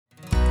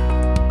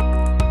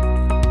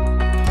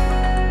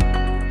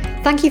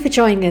Thank you for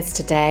joining us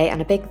today,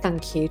 and a big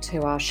thank you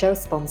to our show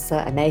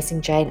sponsor,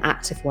 Amazing Jane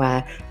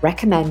Activewear,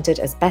 recommended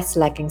as best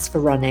leggings for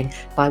running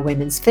by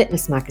Women's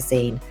Fitness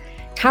magazine.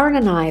 Karen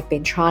and I have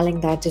been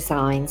trialling their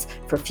designs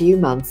for a few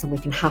months and we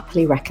can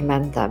happily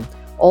recommend them.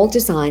 All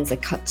designs are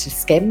cut to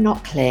skim,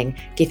 not cling,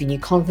 giving you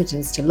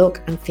confidence to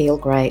look and feel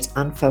great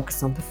and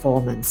focus on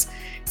performance.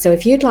 So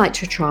if you'd like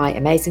to try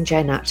Amazing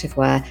Jane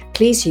Activewear,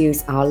 please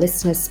use our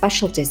listeners'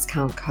 special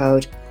discount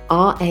code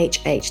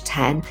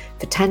RHH10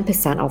 for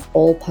 10% off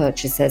all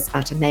purchases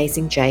at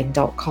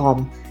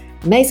AmazingJane.com.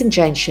 Amazing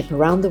Jane ship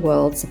around the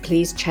world, so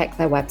please check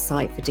their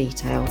website for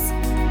details.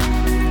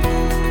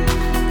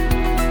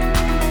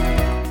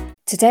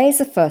 Today is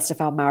the first of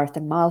our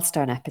marathon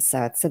milestone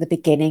episodes, so the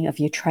beginning of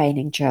your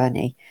training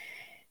journey.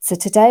 So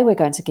today we're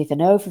going to give an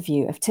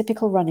overview of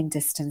typical running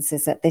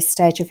distances at this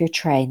stage of your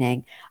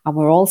training, and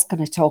we're also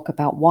going to talk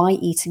about why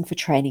eating for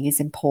training is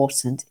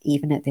important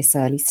even at this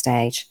early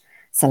stage.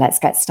 So let's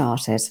get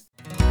started.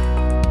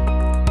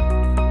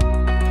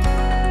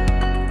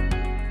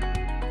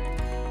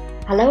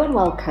 Hello and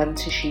welcome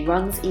to She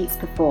Runs, Eats,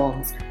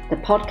 Performs, the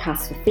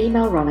podcast for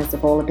female runners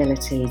of all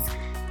abilities.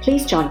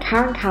 Please join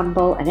Karen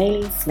Campbell and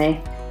Aileen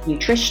Smith,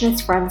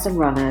 nutritionists, friends and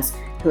runners,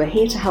 who are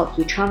here to help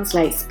you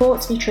translate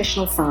sports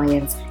nutritional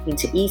science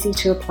into easy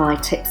to apply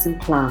tips and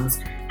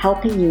plans,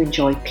 helping you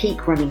enjoy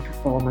peak running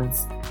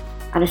performance.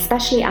 And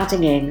especially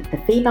adding in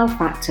the female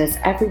factors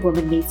every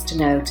woman needs to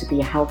know to be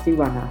a healthy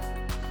runner.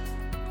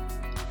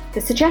 The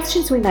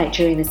suggestions we make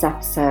during this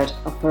episode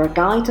are for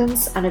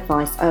guidance and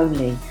advice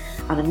only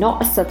and are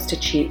not a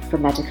substitute for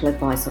medical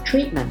advice or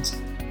treatment.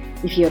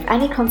 If you have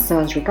any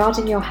concerns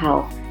regarding your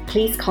health,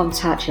 please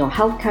contact your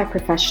healthcare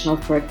professional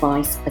for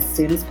advice as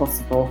soon as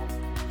possible.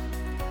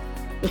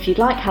 If you'd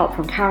like help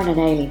from Karen and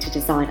Aileen to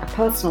design a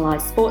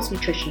personalised sports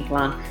nutrition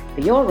plan for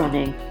your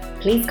running,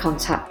 please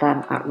contact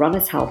them at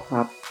Runners Health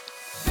Hub.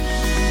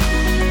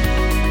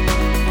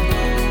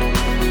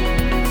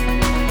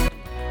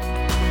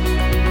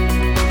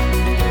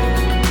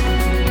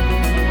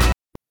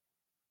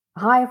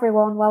 Hi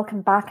everyone,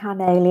 welcome back.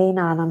 I'm Aileen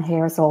and I'm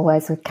here as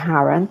always with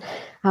Karen.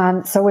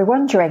 So we're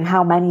wondering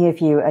how many of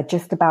you are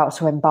just about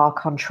to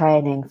embark on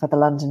training for the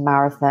London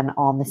Marathon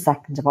on the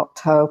 2nd of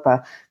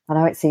October. I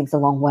know it seems a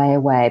long way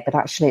away, but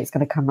actually it's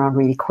going to come around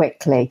really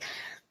quickly.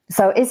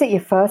 So is it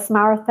your first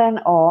marathon,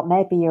 or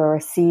maybe you're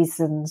a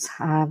seasoned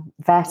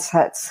vet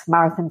at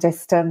marathon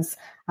distance?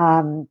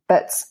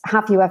 But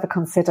have you ever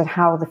considered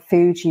how the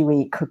food you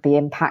eat could be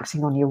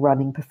impacting on your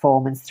running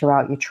performance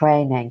throughout your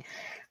training?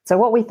 So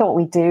what we thought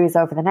we'd do is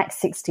over the next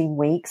 16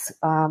 weeks,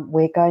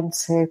 we're going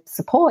to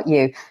support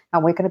you,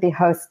 and we're going to be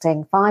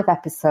hosting 5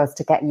 episodes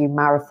to get you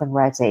marathon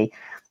ready.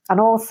 And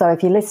also,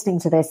 if you're listening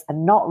to this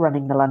and not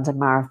running the London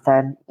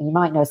Marathon, you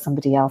might know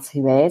somebody else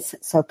who is.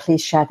 So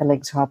please share the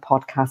link to our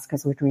podcast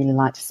because we'd really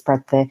like to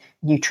spread the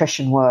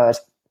nutrition word.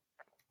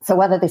 So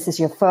whether this is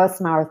your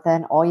first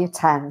marathon or your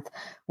 10th,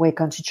 we're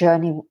going to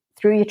journey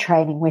through your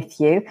training with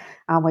you,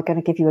 and we're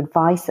going to give you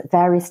advice at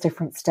various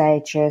different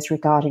stages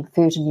regarding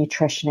food and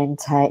nutrition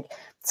intake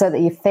so that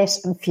you're fit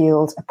and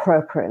fueled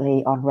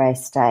appropriately on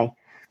race day.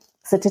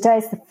 So today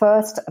is the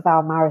first of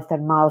our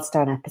marathon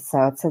milestone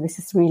episode. So this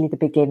is really the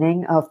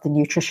beginning of the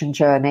nutrition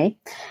journey.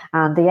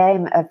 And the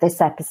aim of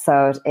this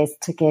episode is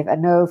to give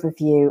an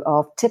overview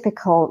of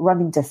typical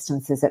running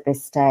distances at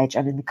this stage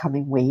and in the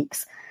coming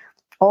weeks.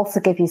 Also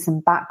give you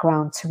some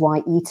background to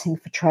why eating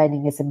for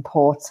training is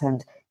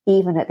important,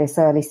 even at this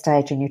early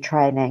stage in your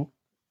training.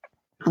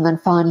 And then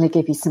finally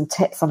give you some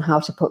tips on how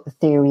to put the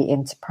theory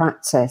into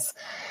practice.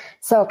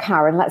 So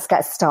Karen, let's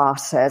get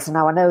started.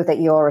 Now I know that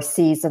you're a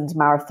seasoned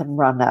marathon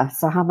runner.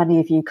 So how many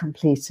of you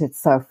completed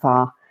so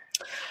far?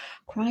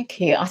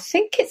 Crikey, I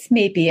think it's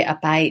maybe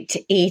about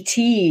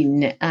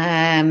 18.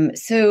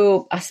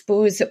 So I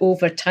suppose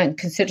over time,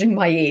 considering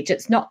my age,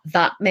 it's not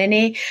that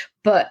many.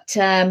 But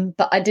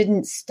I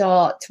didn't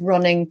start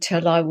running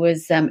till I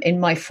was in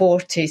my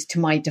 40s, to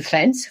my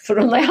defence, for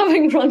only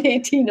having run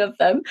 18 of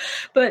them.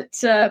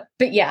 But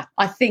yeah,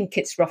 I think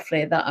it's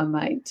roughly that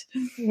amount.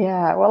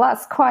 Yeah, well,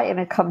 that's quite an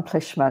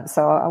accomplishment.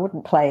 So I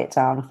wouldn't play it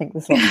down. I think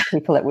there's lots of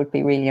people that would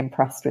be really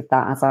impressed with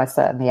that, as I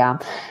certainly am.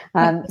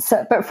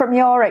 But from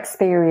your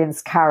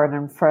experience, Karen,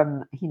 and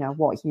from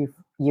what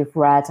you've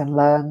read and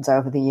learned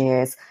over the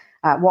years,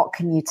 what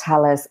can you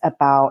tell us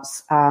about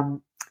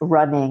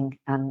running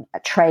and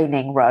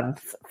training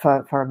runs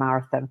for a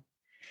marathon?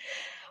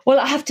 Well,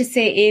 I have to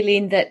say,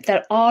 Aileen, that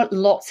there are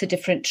lots of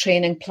different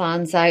training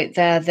plans out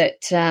there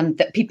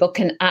that people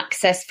can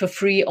access for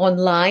free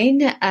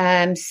online.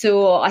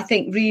 So I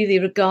think really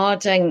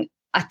regarding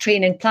a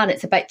training plan,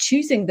 it's about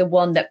choosing the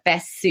one that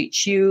best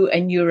suits you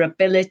and your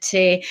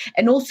ability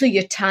and also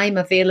your time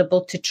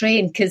available to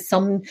train, because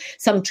some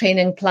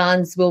training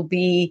plans will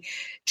be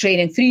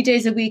training 3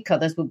 days a week,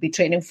 others will be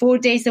training 4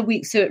 days a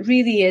week. So it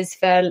really is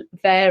very,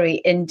 very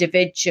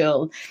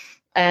individual.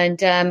 And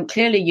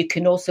clearly you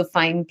can also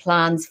find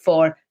plans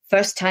for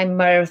first-time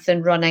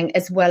marathon running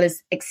as well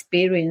as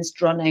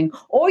experienced running,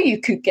 or you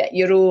could get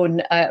your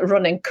own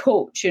running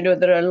coach.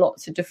 There are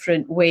lots of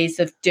different ways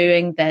of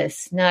doing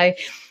this. Now,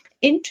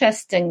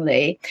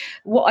 interestingly,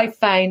 what I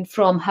found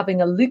from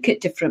having a look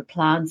at different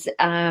plans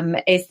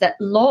is that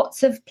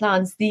lots of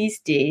plans these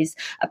days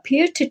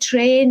appear to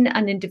train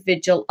an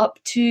individual up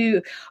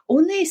to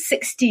only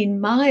 16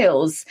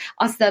 miles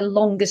as their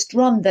longest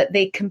run that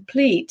they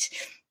complete.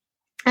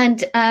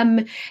 And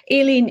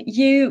Aileen,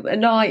 you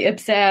and I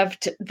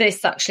observed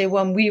this actually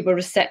when we were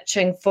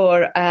researching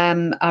for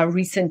our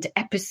recent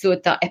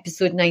episode, that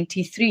episode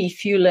 93,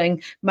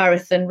 Fueling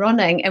Marathon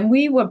Running, and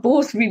we were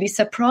both really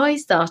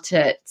surprised at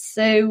it.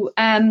 So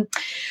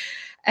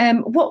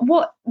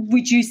what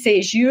would you say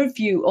is your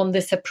view on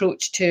this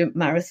approach to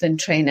marathon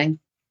training?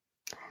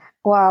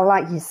 Well,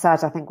 like you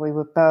said, I think we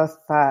were both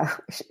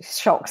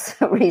shocked,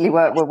 really,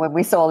 when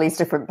we saw these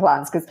different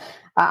plans, because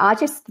I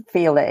just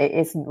feel that it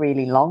isn't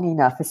really long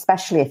enough,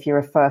 especially if you're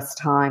a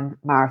first-time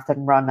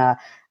marathon runner.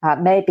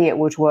 Maybe it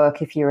would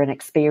work if you're an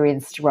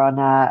experienced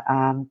runner,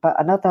 but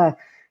another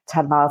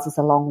 10 miles is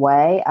a long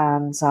way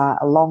and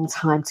a long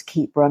time to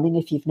keep running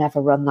if you've never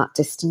run that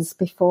distance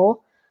before.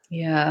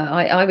 Yeah,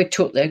 I would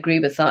totally agree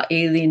with that,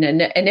 Aileen.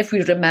 And if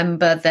we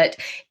remember that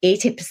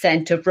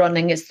 80% of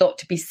running is thought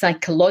to be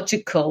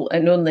psychological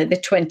and only the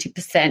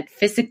 20%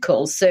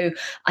 physical. So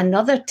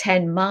another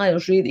 10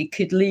 miles really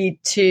could lead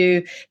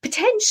to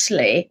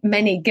potentially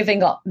many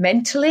giving up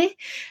mentally,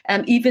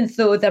 even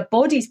though their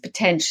bodies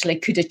potentially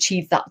could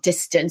achieve that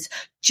distance.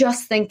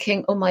 Just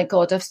thinking, oh my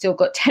God, I've still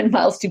got 10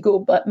 miles to go,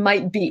 but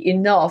might be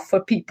enough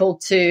for people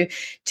to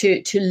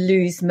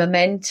lose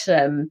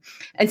momentum.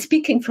 And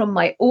speaking from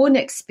my own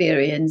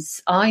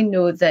experience, I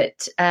know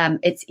that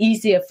it's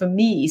easier for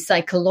me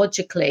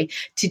psychologically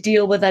to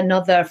deal with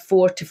another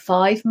 4 to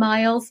 5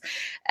 miles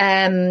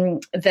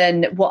than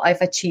what I've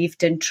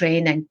achieved in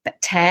training.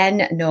 But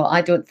 10, no,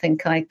 I don't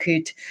think I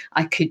could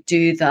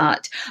do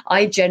that.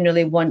 I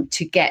generally want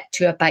to get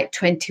to about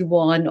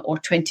 21 or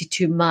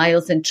 22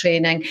 miles in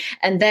training.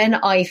 And then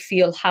I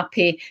feel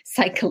happy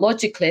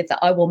psychologically that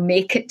I will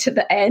make it to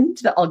the end,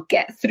 that I'll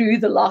get through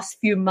the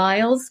last few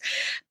miles.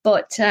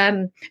 But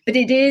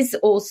it is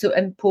also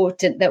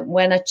important that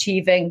when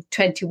achieving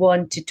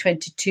 21 to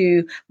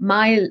 22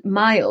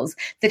 miles,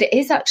 that it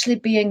is actually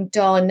being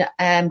done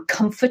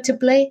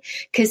comfortably.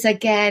 Because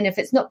again, if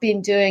it's not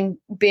being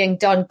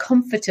done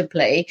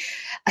comfortably,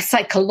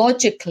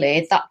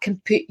 psychologically, that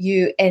can put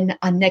you in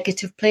a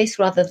negative place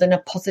rather than a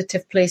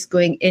positive place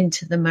going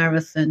into the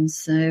marathon.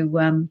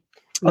 So.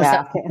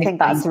 Yeah, I think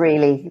that's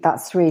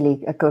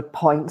really a good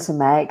point to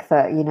make,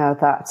 that, you know,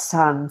 that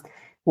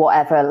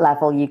whatever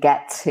level you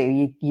get to,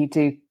 you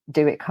do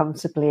it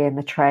comfortably in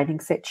the training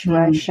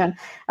situation.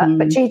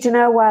 But do you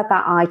know where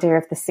that idea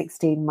of the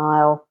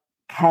 16-mile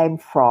came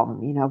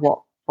from? You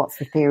know, what's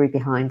the theory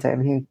behind it,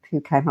 and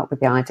who came up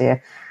with the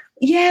idea?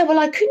 Yeah, well,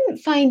 I couldn't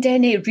find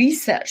any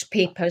research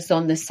papers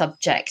on the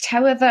subject.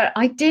 However,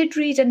 I did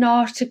read an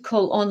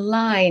article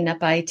online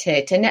about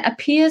it, and it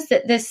appears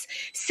that this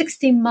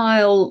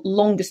 16-mile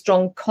longest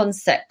run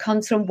concept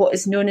comes from what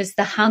is known as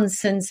the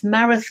Hanson's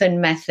marathon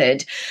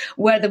method,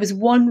 where there was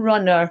one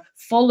runner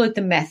followed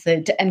the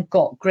method and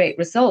got great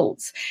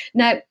results.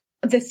 Now,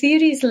 the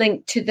theory is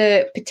linked to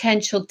the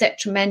potential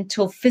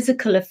detrimental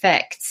physical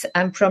effects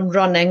from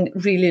running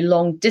really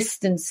long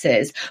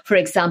distances. For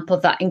example,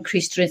 that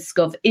increased risk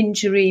of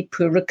injury,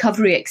 poor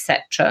recovery,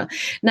 etc.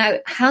 Now,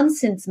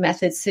 Hanson's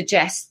method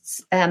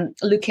suggests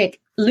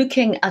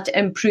looking at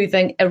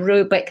improving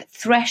aerobic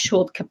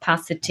threshold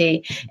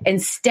capacity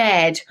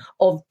instead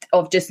of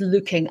just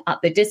looking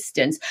at the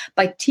distance,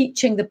 by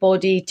teaching the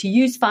body to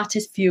use fat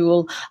as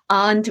fuel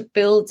and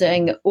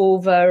building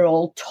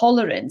overall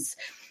tolerance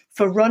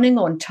for running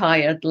on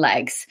tired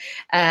legs.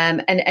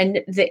 And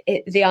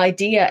the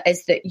idea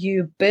is that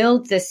you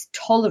build this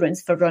tolerance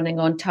for running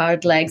on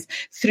tired legs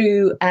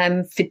through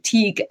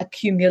fatigue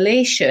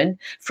accumulation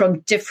from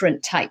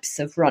different types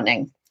of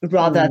running,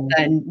 rather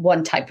than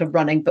one type of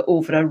running, but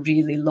over a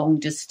really long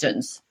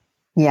distance.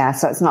 Yeah,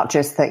 so it's not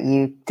just that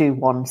you do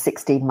one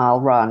 16-mile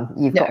run.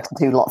 You've got to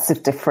do lots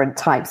of different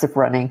types of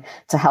running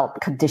to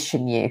help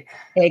condition you.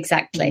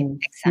 Exactly.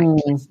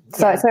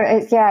 So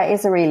it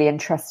is a really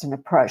interesting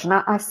approach. And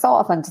I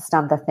sort of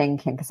understand the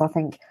thinking, because I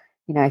think,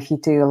 you know, if you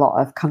do a lot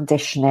of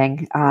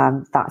conditioning,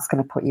 that's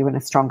going to put you in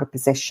a stronger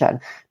position.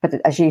 But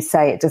as you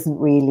say, it doesn't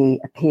really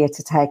appear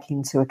to take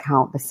into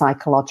account the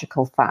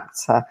psychological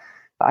factor.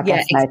 But I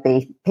guess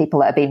maybe people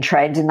that have been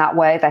trained in that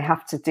way, they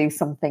have to do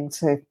something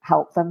to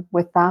help them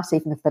with that,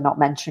 even if they're not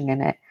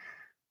mentioning it.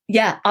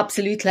 Yeah,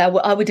 absolutely.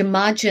 I would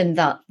imagine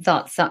that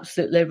that's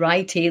absolutely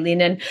right, Aileen.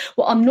 And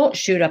what I'm not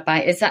sure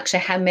about is actually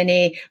how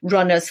many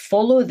runners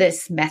follow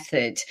this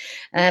method.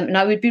 And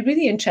I would be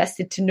really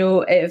interested to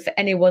know if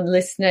anyone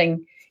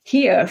listening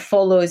here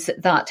follows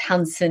that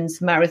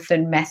Hanson's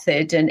marathon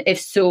method. And if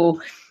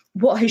so,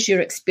 what has your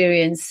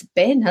experience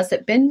been? Has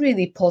it been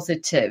really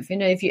positive? You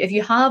know, if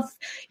you have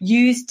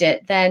used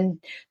it, then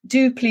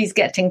do please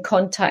get in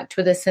contact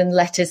with us and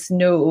let us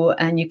know.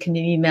 And you can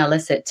email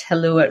us at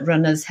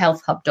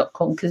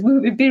hello@runnershealthhub.com, because we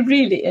would be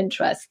really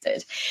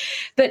interested.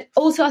 But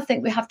also, I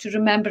think we have to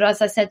remember,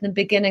 as I said in the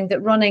beginning, that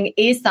running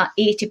is that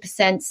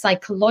 80%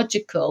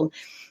 psychological.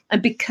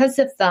 And because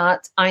of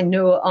that, I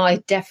know I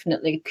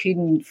definitely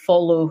couldn't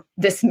follow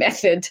this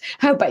method.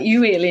 How about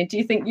you, Aileen? Do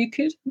you think you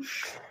could?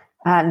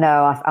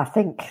 No, I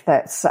think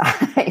that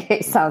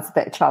it sounds a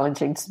bit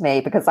challenging to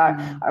me, because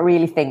I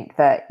really think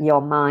that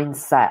your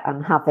mindset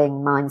and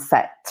having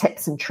mindset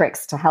tips and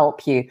tricks to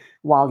help you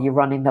while you're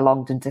running the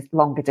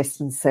longer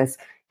distances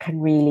can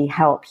really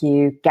help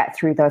you get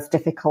through those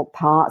difficult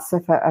parts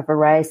of a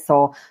race,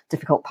 or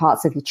difficult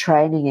parts of your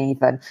training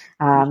even.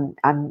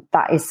 And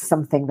that is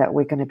something that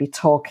we're going to be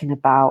talking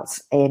about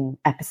in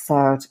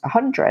episode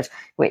 100,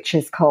 which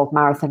is called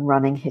Marathon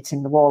Running,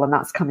 Hitting the Wall, and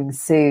that's coming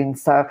soon.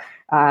 So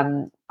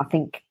I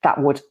think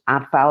that would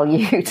add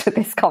value to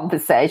this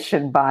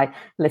conversation by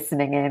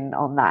listening in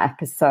on that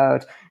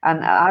episode.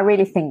 And I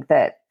really think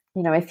that,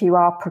 if you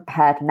are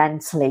prepared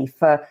mentally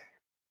for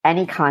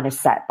any kind of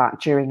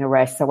setback during a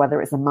race, so whether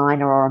it's a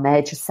minor or a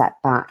major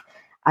setback,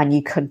 and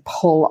you can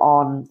pull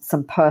on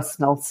some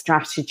personal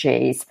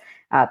strategies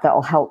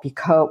that'll help you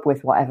cope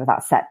with whatever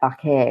that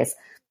setback is,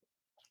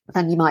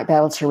 then you might be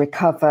able to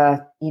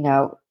recover,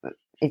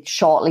 it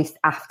shortly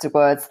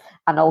afterwards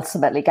and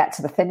ultimately get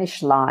to the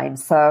finish line.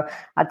 So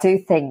I do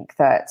think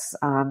that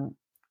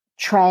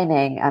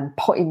training and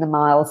putting the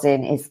miles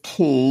in is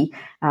key,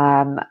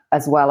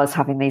 as well as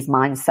having these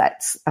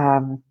mindsets,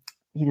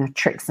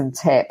 tricks and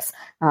tips.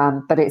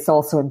 But it's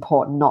also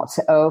important not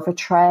to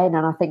overtrain.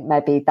 And I think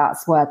maybe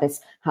that's where this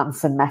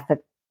Hansen method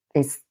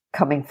is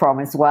coming from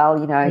as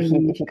well.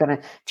 If you're going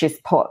to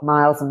just put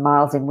miles and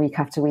miles in week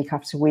after week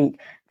after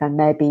week, then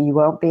maybe you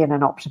won't be in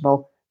an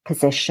optimal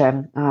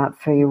position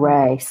for your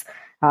race.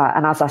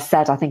 And as I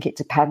said, I think it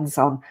depends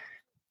on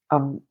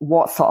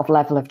what sort of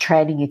level of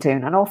training you're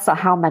doing, and also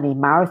how many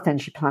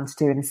marathons you plan to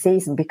do in a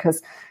season,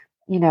 because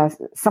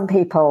some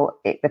people,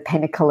 the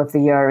pinnacle of the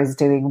year is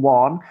doing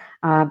one,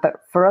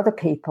 but for other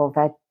people,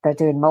 they're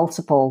doing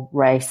multiple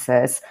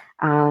races.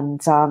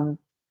 And,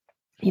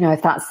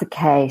 if that's the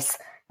case,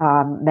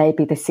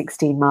 maybe the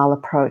 16-mile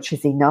approach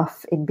is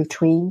enough in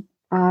between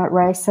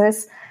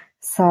races.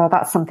 So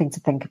that's something to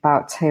think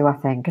about too, I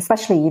think,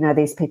 especially,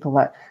 these people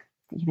that,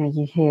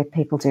 you hear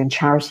people doing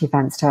charity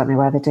events, don't they,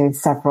 where they're doing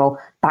several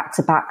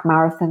back-to-back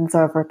marathons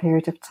over a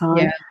period of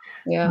time.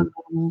 Yeah.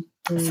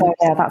 So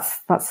yeah,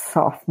 that's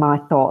sort of my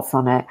thoughts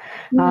on it.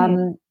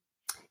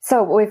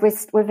 So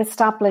we've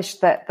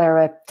established that there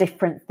are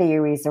different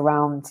theories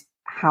around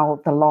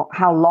how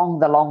long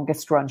the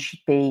longest run should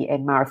be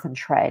in marathon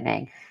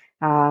training.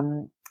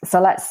 So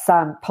let's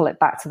pull it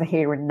back to the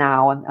here and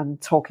now,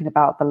 and talking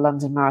about the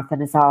London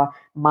Marathon as our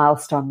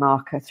milestone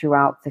marker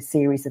throughout the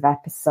series of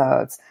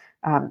episodes.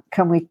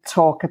 Can we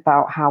talk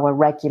about how a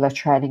regular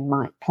training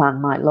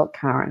plan might look,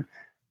 Karen?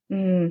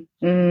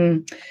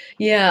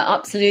 Yeah,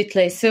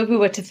 absolutely. So if we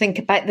were to think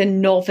about the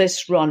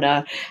novice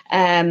runner,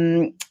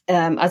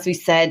 as we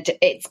said,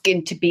 it's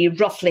going to be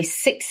roughly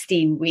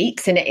 16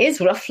 weeks, and it is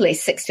roughly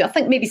 16, I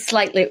think maybe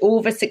slightly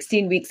over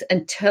 16 weeks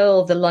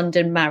until the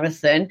London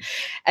Marathon.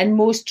 And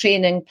most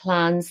training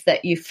plans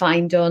that you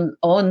find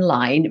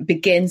online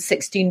begin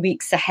 16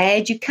 weeks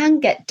ahead. You can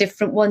get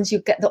different ones. You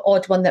get the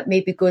odd one that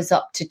maybe goes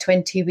up to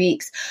 20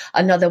 weeks,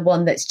 another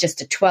one that's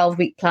just a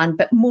 12-week plan,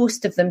 but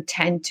most of them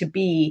tend to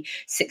be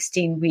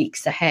 16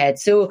 weeks ahead.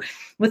 So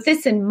with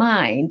this in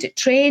mind,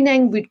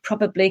 training would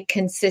probably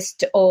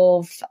consist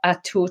of a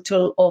total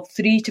of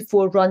 3 to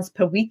 4 runs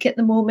per week at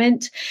the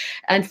moment.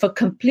 And for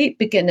complete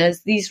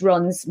beginners, these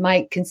runs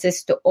might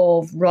consist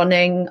of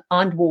running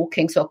and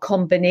walking, so a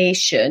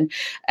combination,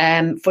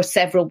 for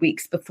several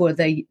weeks before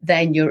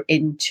then you're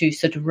into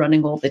sort of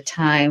running all the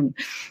time.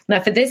 Now,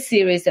 for this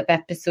series of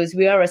episodes,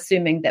 we are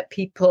assuming that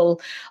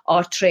people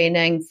are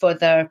training for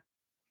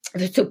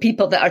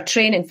people that are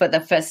training for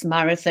their first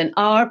marathon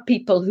are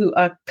people who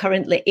are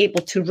currently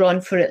able to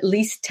run for at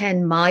least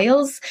 10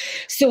 miles.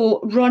 So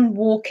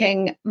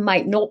walking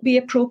might not be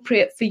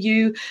appropriate for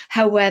you.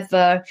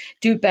 However,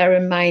 do bear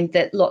in mind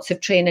that lots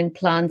of training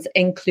plans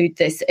include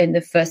this in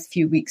the first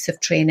few weeks of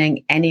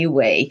training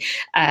anyway.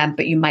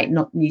 But you might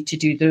not need to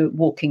do the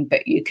walking,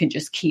 but you can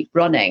just keep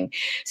running.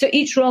 So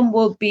each run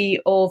will be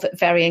of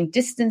varying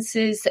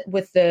distances,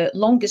 with the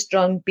longest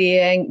run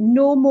being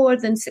no more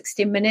than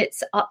 60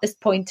 minutes at this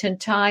point in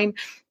time,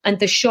 and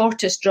the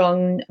shortest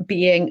run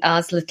being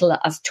as little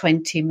as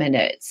 20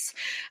 minutes.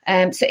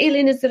 So,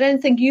 Aileen, is there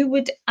anything you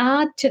would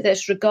add to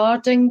this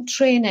regarding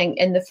training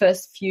in the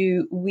first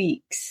few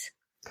weeks?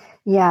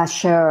 Yeah,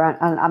 sure.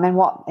 And I mean,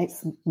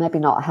 it's maybe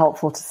not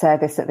helpful to say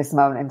this at this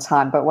moment in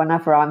time, but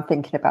whenever I'm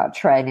thinking about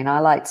training, I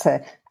like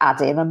to add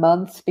in a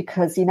month,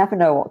 because you never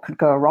know what could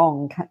go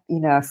wrong,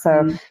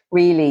 So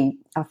really,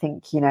 I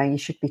think, you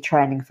should be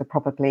training for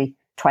probably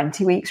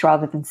 20 weeks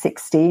rather than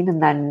 16.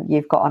 And then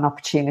you've got an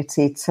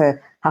opportunity to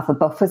have a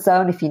buffer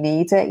zone if you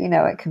need it.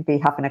 It can be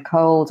having a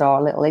cold or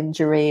a little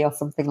injury or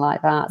something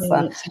like that. Yeah,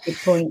 so that's a good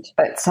point.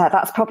 But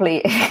that's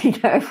probably,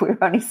 if we're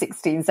only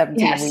 16,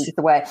 17 weeks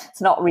away,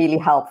 it's not really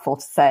helpful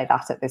to say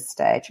that at this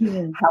stage.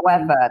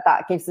 However,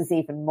 that gives us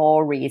even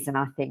more reason,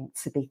 I think,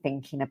 to be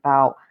thinking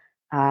about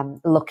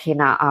looking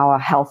at our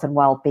health and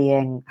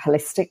well-being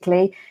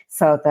holistically,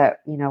 so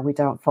that, you know, we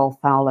don't fall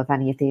foul of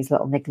any of these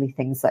little niggly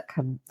things that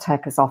can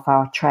take us off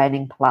our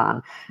training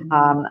plan.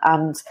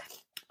 And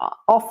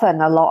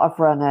often a lot of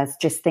runners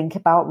just think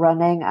about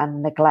running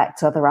and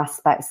neglect other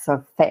aspects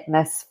of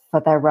fitness for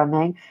their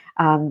running.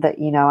 And that,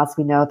 you know, as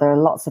we know, there are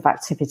lots of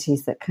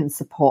activities that can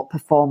support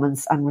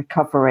performance and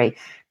recovery.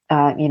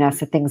 You know,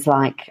 so things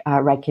like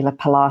regular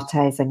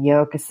Pilates and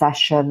yoga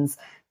sessions,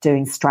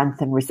 doing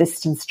strength and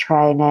resistance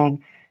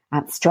training,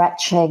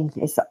 stretching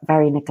is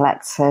very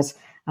neglected.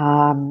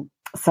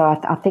 So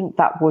I think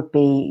that would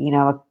be, you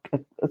know,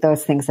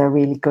 those things are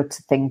really good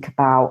to think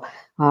about.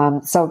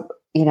 So,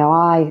 you know,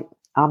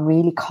 I'm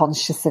really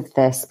conscious of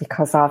this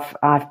because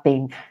I've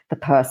been the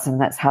person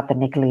that's had the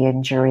niggly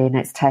injury and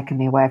it's taken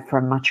me away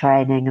from my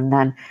training. And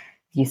then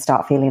you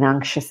start feeling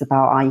anxious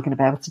about, are you going to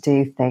be able to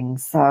do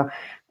things? So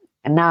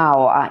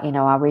now, you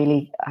know, I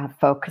really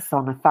focus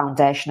on a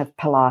foundation of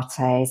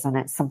Pilates, and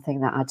it's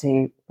something that I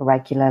do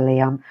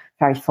regularly. I'm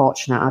very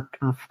fortunate.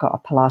 I've got a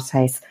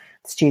Pilates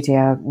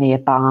studio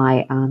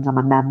nearby and I'm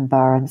a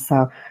member. And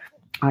so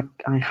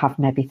I have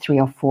maybe 3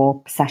 or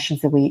 4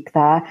 sessions a week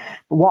there.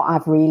 But what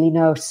I've really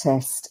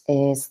noticed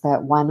is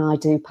that when I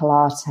do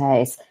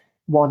Pilates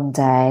one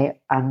day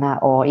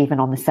or even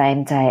on the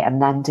same day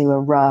and then do a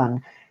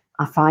run,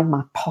 I find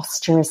my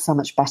posture is so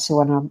much better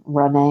when I'm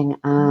running,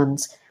 and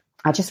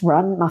I just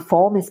run. My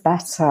form is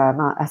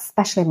better,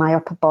 especially my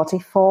upper body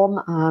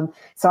form.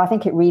 So I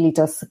think it really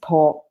does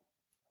support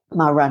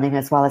my running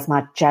as well as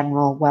my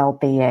general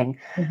well-being.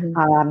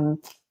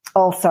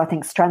 Also, I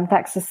think strength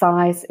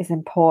exercise is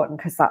important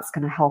because that's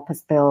going to help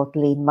us build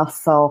lean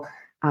muscle.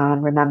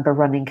 And remember,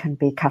 running can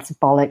be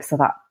catabolic, so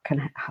that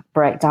can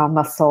break down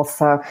muscle.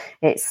 So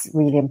it's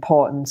really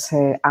important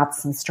to add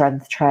some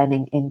strength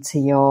training into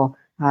your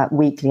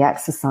weekly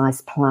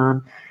exercise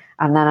plan.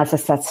 And then, as I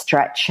said,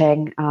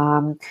 stretching.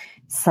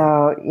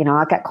 So, you know,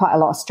 I get quite a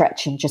lot of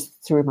stretching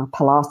just through my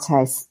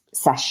Pilates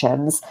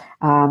sessions.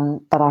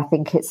 But I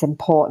think it's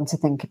important to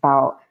think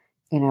about,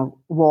 you know,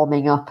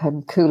 warming up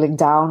and cooling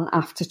down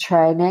after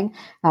training.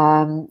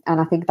 And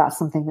I think that's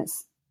something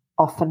that's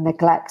often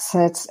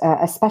neglected,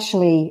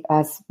 especially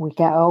as we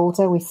get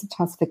older. We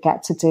sometimes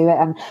forget to do it.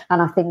 And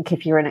I think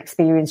if you're an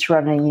experienced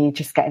runner, you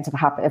just get into the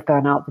habit of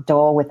going out the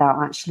door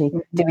without actually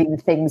doing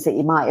the things that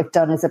you might have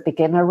done as a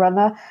beginner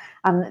runner.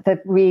 And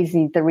the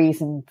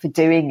reason for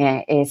doing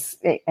it is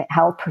it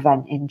helps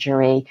prevent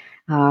injury,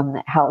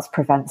 it helps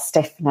prevent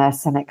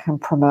stiffness, and it can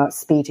promote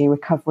speedy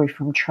recovery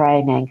from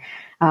training.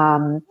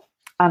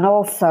 And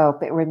also,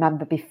 but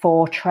remember,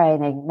 before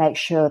training, make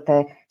sure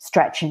the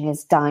stretching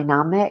is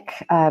dynamic,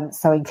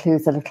 so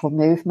includes a little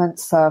movement.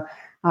 So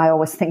I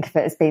always think of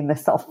it as being the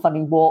sort of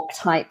funny walk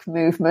type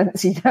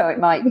movements. You know, it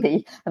might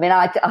be, I mean,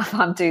 if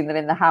I'm doing them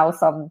in the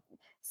house, I'm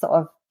sort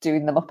of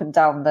doing them up and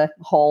down the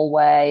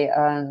hallway.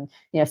 And,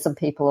 you know, some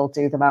people will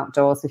do them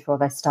outdoors before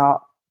they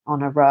start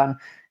on a run.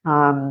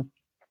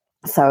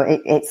 So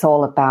it's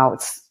all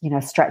about, you know,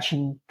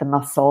 stretching the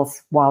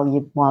muscles while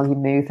you're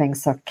moving.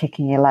 So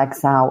kicking your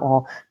legs out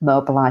or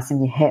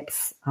mobilizing your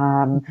hips.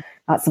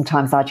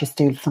 Sometimes I just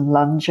do some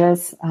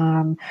lunges.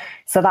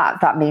 So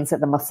that means that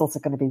the muscles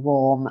are going to be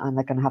warm and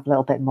they're going to have a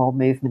little bit more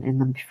movement in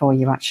them before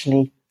you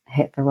actually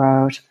hit the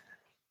road.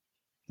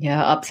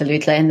 Yeah,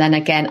 absolutely. And then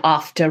again,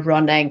 after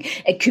running,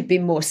 it could be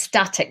more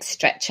static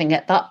stretching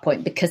at that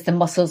point because the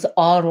muscles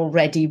are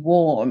already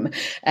warm.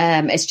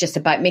 It's just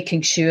about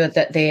making sure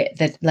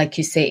that like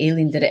you say,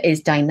 Aileen, that it is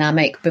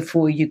dynamic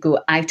before you go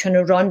out on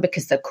a run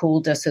because they're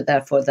colder, so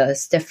therefore they're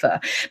stiffer.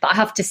 But I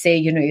have to say,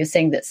 you know, you're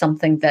saying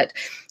that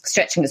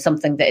stretching is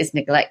something that is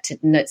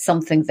neglected, and it's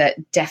something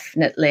that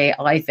definitely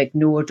I've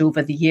ignored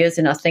over the years.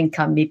 And I think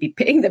I'm maybe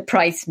paying the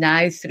price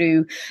now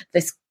through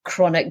this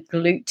chronic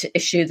glute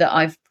issue that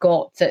I've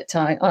got that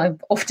I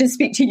often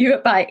speak to you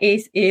about,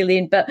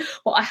 Aileen. But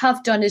what I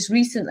have done is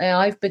recently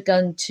I've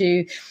begun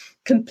to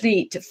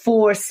complete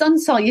 4 sun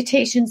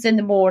salutations in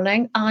the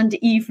morning and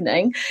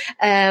evening,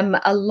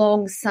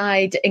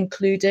 alongside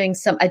including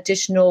some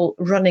additional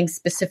running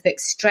specific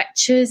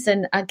stretches.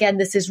 And again,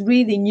 this is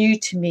really new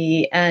to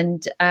me,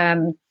 and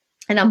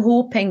I'm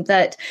hoping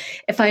that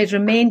if I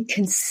remain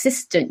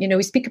consistent, you know,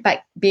 we speak about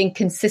being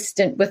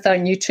consistent with our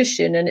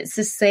nutrition, and it's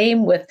the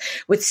same with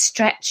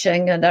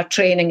stretching and our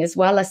training as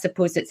well. I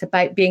suppose it's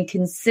about being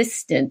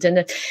consistent. And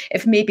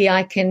if maybe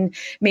I can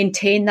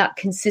maintain that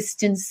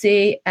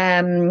consistency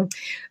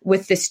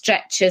with the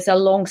stretches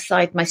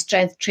alongside my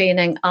strength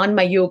training and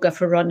my yoga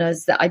for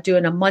runners that I do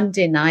on a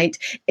Monday night,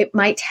 it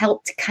might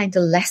help to kind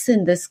of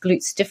lessen this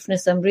glute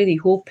stiffness. I'm really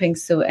hoping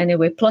so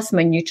anyway, plus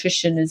my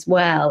nutrition as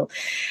well.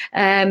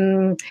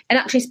 And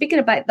actually, speaking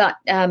about that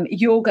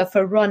yoga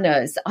for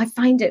runners, I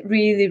find it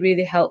really,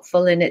 really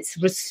helpful, and it's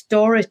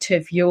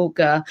restorative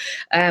yoga,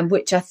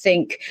 which I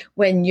think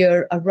when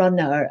you're a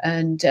runner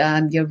and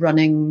you're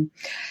running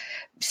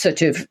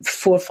sort of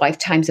 4 or 5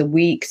 times a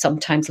week,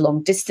 sometimes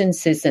long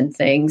distances and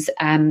things,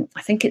 I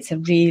think it's a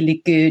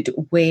really good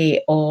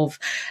way of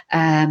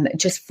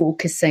just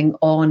focusing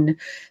on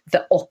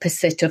the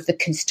opposite of the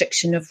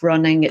constriction of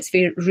running. It's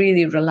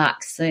really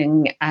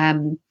relaxing.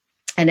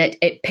 And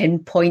it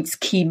pinpoints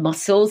key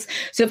muscles.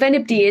 So if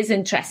anybody is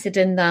interested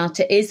in that,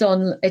 it is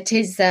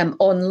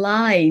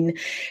online.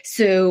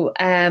 So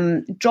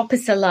drop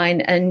us a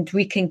line and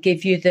we can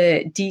give you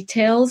the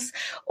details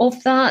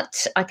of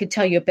that. I could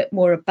tell you a bit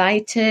more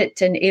about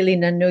it. And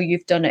Aileen, I know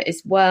you've done it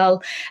as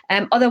well.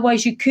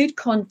 Otherwise, you could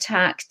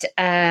contact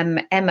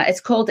Emma.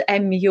 It's called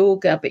M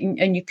Yoga,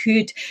 and you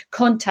could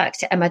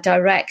contact Emma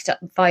direct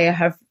via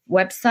her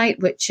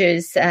website, which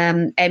is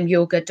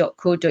myoga.co.uk.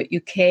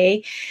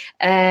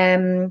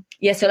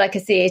 So like I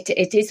say,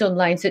 it is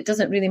online, so it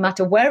doesn't really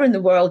matter where in the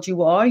world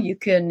you are, you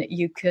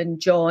can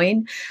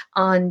join.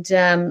 And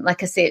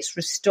like I say, it's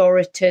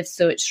restorative,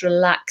 so it's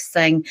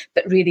relaxing,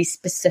 but really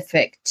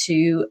specific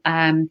to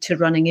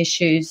running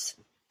issues.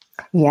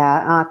 Yeah,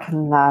 I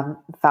can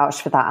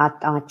vouch for that.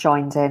 I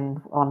joined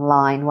in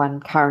online when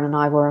Karen and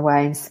I were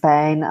away in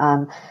Spain,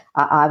 and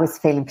I was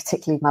feeling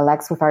particularly, my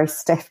legs were very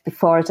stiff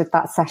before I did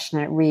that session,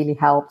 and it really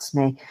helped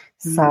me.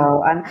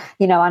 So, and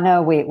I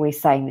know we're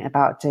saying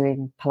about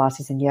doing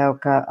Pilates and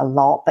yoga a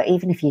lot, but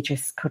even if you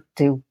just could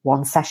do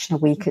one session a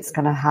week, it's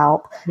going to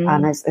help.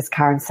 And as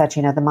Karen said,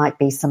 there might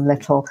be some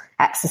little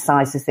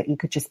exercises that you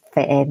could just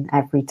fit in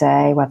every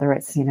day, whether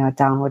it's, a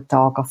downward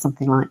dog or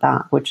something like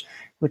that, which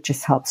would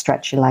just help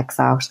stretch your legs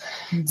out.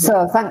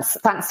 So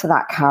thanks for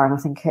that, Karen. I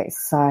think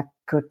it's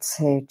good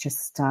to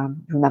just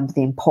remember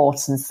the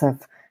importance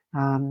of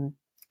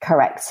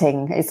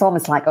correcting. It's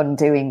almost like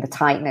undoing the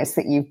tightness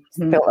that you've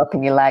built up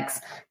in your legs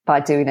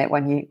by doing it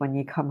when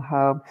you come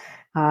home.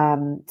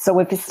 So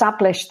we've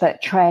established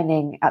that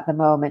training at the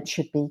moment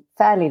should be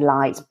fairly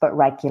light but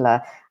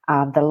regular.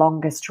 And the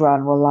longest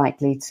run will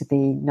likely to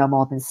be no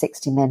more than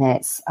 60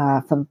 minutes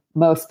for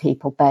most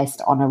people,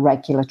 based on a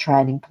regular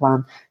training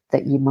plan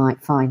that you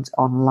might find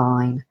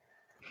online.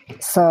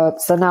 So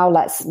now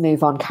let's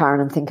move on,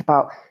 Karen, and think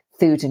about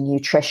food and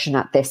nutrition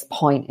at this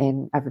point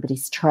in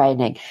everybody's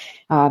training.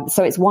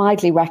 So it's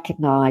widely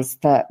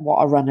recognised that what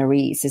a runner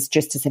eats is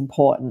just as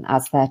important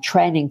as their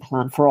training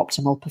plan for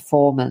optimal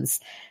performance.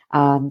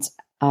 And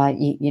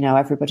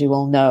everybody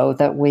will know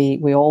that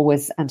we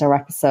always end our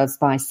episodes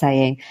by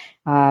saying,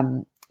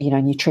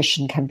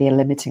 nutrition can be a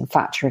limiting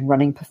factor in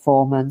running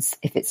performance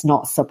if it's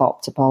not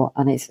suboptimal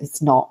and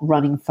it's not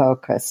running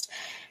focused.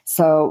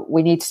 So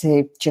we need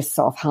to just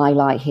sort of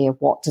highlight here,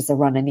 what does a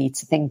runner need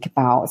to think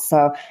about?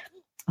 So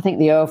I think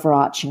the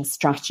overarching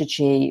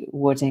strategy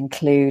would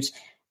include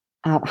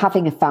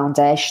having a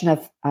foundation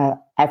of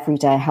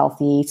everyday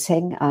healthy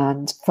eating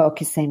and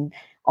focusing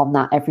on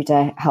that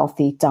everyday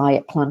healthy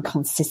diet plan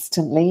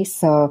consistently.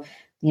 So,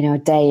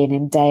 day in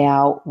and day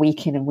out,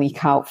 week in and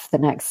week out for the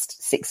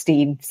next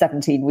 16,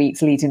 17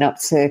 weeks leading up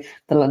to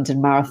the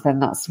London Marathon,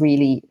 that's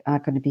really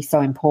going to be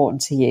so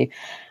important to you.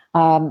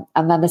 And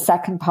then the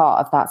second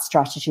part of that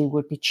strategy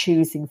would be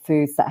choosing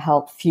foods that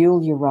help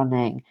fuel your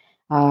running,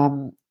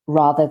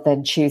 rather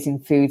than choosing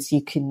foods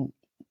you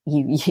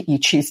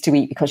choose to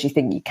eat because you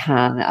think you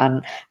can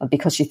and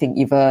because you think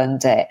you've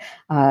earned it.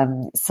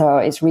 So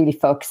it's really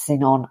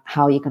focusing on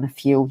how you're going to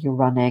fuel your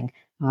running.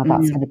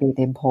 That's going to be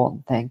the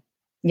important thing.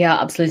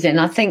 Yeah, absolutely.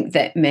 And I think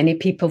that many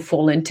people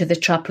fall into the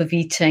trap of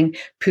eating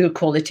poor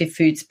quality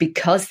foods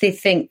because they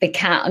think they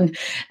can,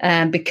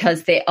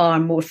 because they are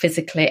more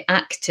physically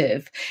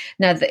active.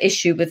 Now, the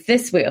issue with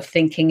this way of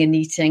thinking and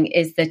eating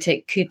is that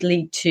it could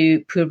lead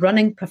to poor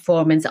running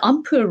performance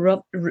and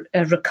poor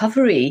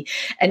recovery,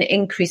 and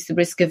increase the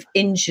risk of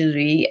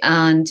injury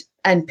and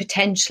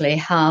potentially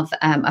have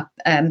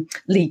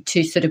lead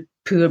to sort of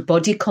poor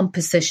body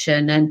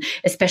composition. And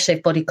especially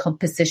if body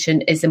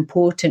composition is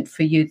important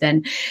for you,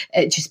 then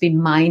just be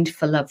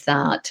mindful of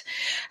that.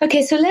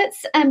 Okay, so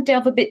let's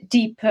delve a bit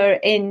deeper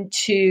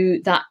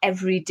into that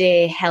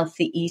everyday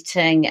healthy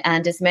eating.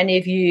 And as many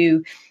of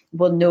you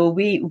will know,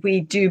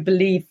 we do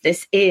believe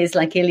this is,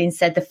 like Aileen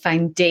said, the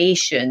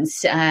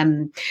foundations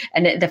and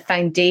the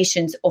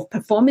foundations of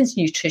performance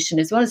nutrition,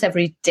 as well as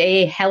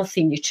everyday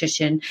healthy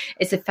nutrition,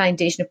 is the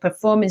foundation of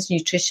performance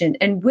nutrition,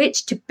 in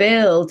which to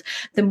build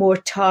the more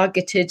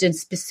targeted and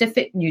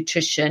specific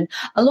nutrition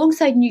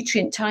alongside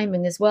nutrient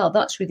timing as well.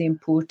 That's really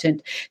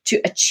important to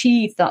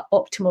achieve that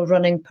optimal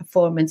running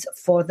performance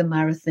for the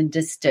marathon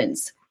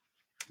distance.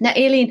 Now,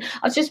 Aileen,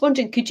 I was just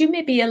wondering, could you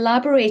maybe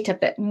elaborate a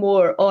bit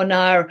more on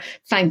our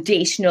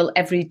foundational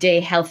everyday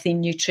healthy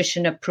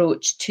nutrition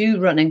approach to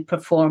running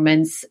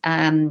performance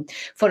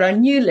for our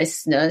new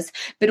listeners,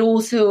 but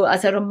also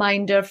as a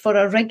reminder for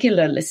our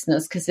regular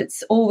listeners, because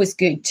it's always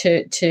good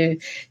to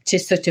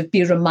sort of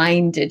be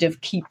reminded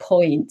of key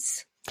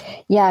points.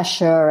 Yeah,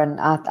 sure. And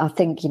I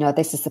think,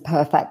 this is the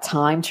perfect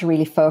time to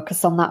really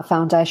focus on that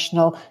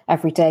foundational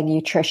everyday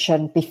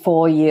nutrition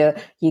before you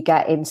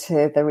get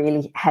into the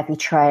really heavy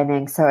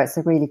training. So it's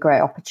a really great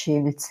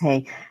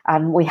opportunity.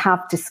 And we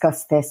have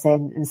discussed this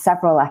in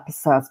several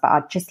episodes, but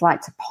I'd just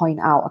like to point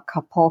out a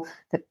couple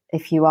that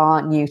if you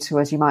are new to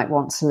us, you might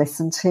want to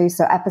listen to.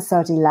 So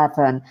episode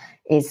 11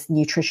 is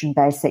Nutrition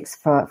Basics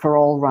for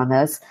all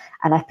runners,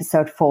 and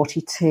episode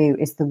 42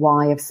 is the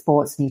why of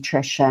sports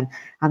nutrition.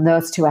 And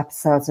those two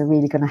episodes are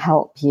really going to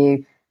help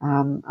you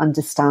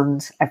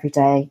understand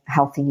everyday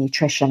healthy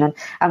nutrition.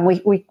 And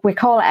we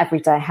call it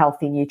everyday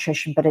healthy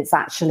nutrition, but it's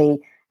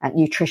actually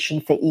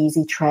nutrition for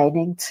easy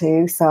training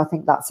too. So I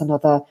think that's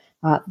another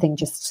thing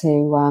just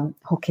to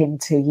hook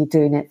into. You're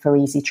doing it for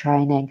easy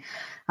training.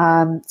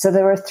 So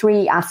there are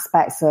 3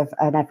 aspects of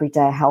an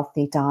everyday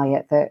healthy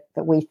diet that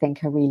we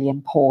think are really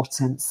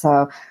important.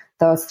 So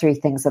those 3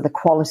 things are the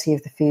quality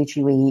of the food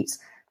you eat,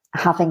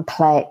 having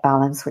plate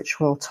balance, which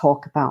we'll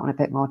talk about in a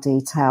bit more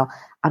detail,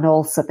 and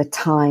also the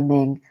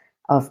timing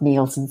of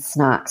meals and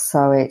snacks.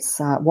 So it's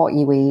what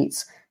you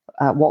eat,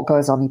 what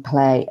goes on your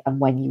plate, and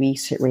when you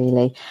eat it,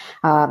 really.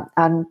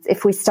 And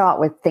if we start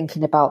with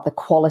thinking about the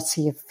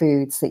quality of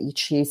foods that you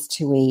choose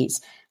to eat,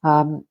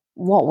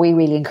 what we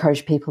really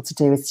encourage people to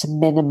do is to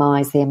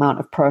minimize the amount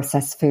of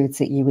processed foods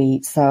that you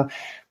eat. So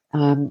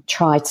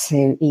try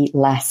to eat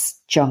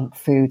less junk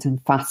food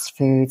and fast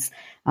foods,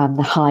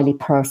 the highly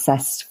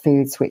processed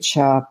foods, which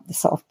are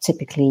sort of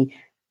typically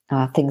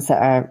things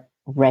that are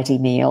ready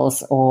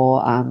meals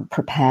or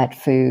prepared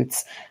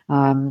foods.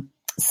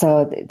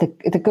 So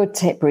the good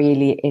tip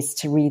really is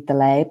to read the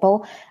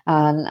label.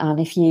 And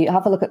if you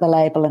have a look at the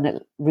label and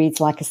it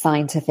reads like a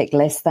scientific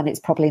list, then it's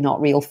probably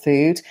not real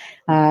food.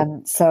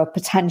 So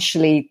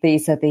potentially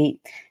these are the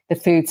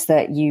foods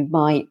that you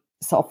might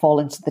sort of fall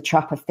into the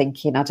trap of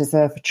thinking, I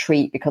deserve a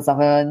treat because I've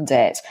earned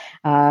it.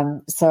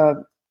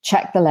 So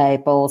check the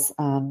labels,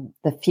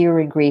 the fewer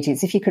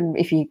ingredients. If you can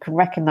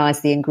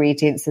recognize the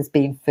ingredients as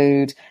being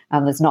food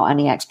and there's not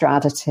any extra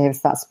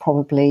additives, that's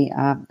probably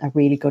a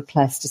really good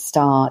place to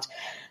start.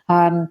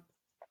 Now,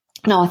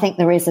 I think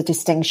there is a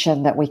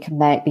distinction that we can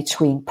make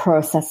between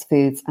processed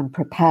foods and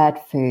prepared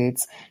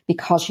foods,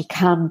 because you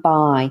can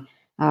buy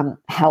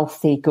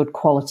healthy, good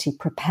quality,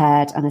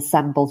 prepared and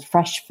assembled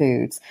fresh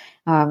foods,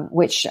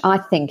 which I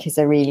think is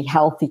a really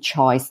healthy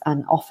choice,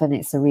 and often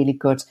it's a really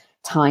good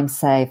time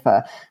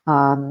saver.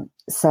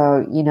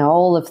 So,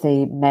 all of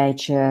the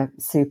major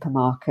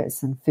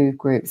supermarkets and food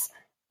groups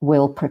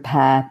will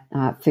prepare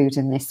food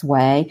in this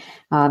way.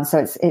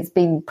 So it's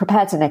been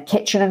prepared in a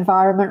kitchen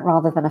environment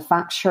rather than a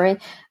factory.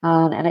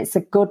 And it's a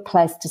good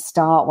place to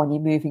start when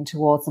you're moving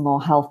towards a more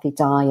healthy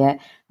diet,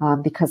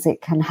 because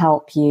it can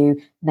help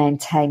you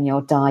maintain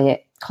your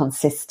diet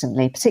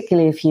consistently,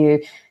 particularly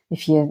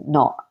if you're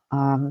not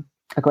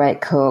a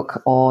great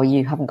cook, or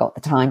you haven't got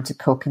the time to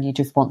cook and you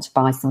just want to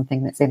buy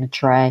something that's in a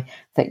tray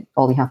that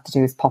all you have to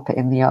do is pop it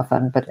in the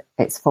oven, but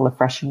it's full of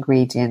fresh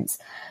ingredients.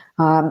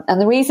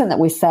 And the reason that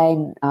we're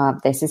saying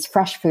this is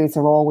fresh foods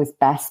are always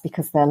best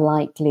because they're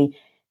likely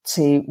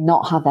to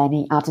not have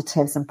any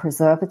additives and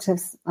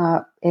preservatives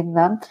in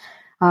them.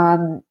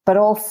 But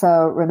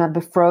also remember,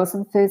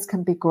 frozen foods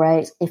can be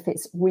great if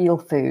it's real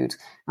food.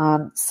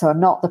 So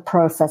not the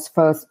processed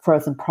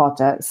frozen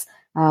products,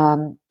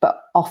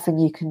 but often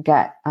you can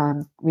get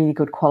really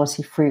good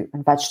quality fruit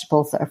and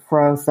vegetables that are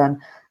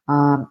frozen,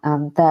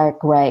 and they're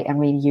great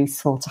and really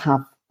useful to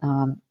have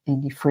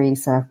in your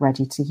freezer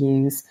ready to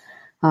use.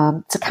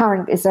 So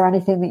Karen, is there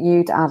anything that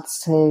you'd add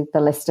to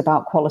the list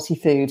about quality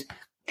food?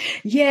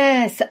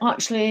 Yes,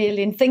 actually,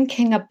 Aileen,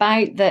 thinking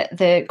about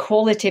the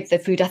quality of the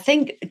food, I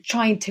think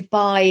trying to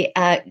buy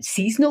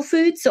seasonal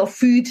foods or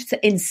foods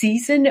in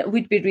season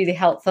would be really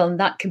helpful, and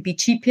that can be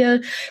cheaper,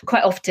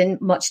 quite often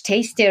much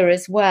tastier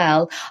as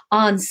well,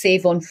 and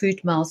save on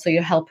food miles, so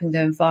you're helping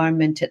the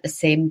environment at the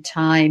same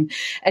time.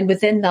 And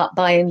within that,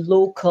 buying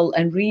local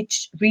and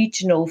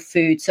regional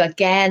food. So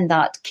again,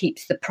 that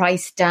keeps the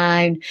price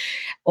down.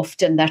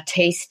 Often they're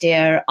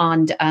tastier,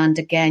 and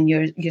again,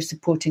 you're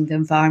supporting the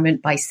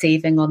environment by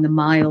saving on the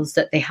miles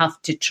that they have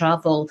to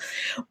travel.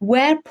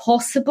 Where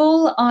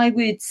possible, I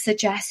would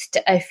suggest,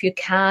 if you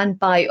can,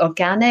 buy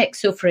organic.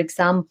 So, for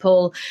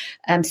example,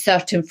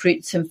 certain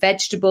fruits and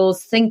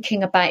vegetables,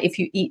 thinking about if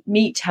you eat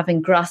meat,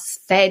 having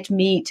grass-fed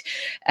meat,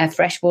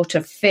 freshwater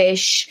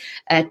fish,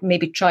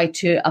 maybe try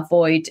to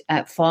avoid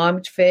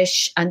farmed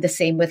fish, and the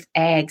same with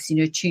eggs,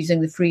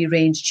 choosing the free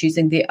range,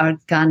 choosing the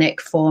organic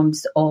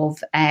forms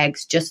of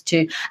eggs, just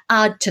to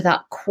add to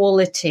that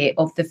quality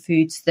of the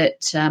foods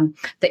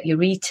that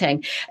you're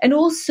eating. And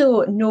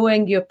also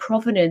knowing your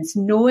provenance,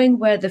 knowing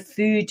where the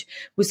food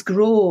was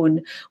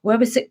grown, where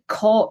was it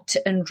caught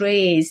and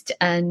raised,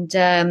 and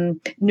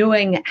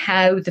knowing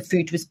how the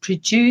food was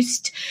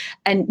produced,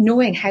 and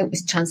knowing how it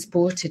was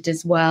transported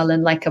as well.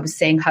 And like I was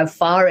saying, how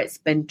far it's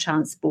been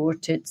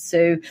transported.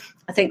 So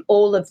I think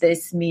all of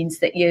this means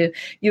that you're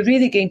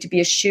really going to be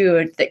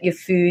assured that your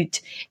food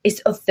is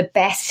of the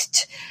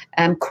best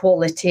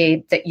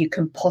quality that you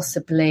can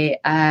possibly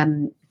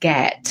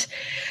get.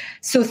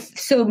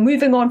 So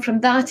moving on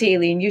from that,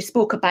 Aileen, you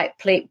spoke about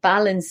plate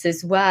balance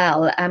as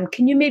well.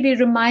 Can you maybe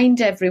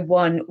remind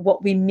everyone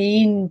what we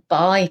mean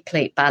by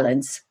plate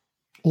balance?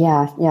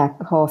 Yeah,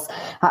 of course.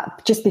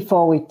 Just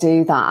before we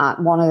do that,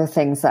 one of the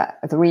things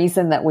the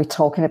reason that we're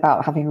talking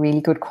about having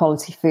really good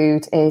quality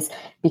food is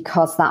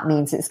because that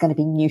means it's going to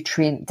be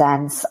nutrient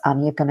dense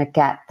and you're going to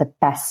get the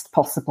best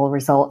possible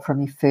result from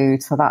your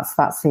food. So that's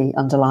the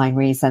underlying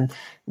reason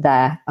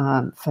there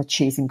for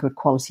choosing good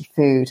quality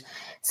food.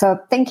 So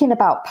thinking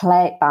about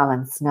plate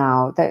balance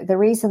now, the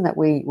reason that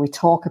we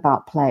talk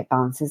about plate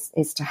balance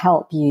is to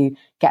help you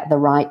get the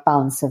right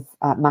balance of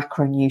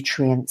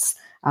macronutrients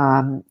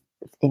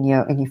in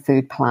your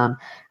food plan.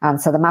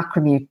 And so the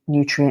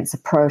macronutrients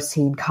are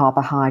protein,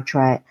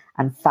 carbohydrate,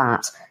 and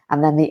fat.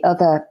 And then the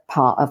other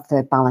part of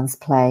the balance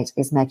plate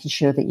is making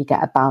sure that you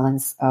get a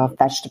balance of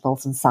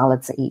vegetables and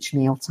salads at each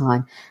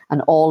mealtime.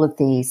 And all of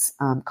these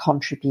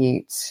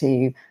contribute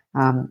to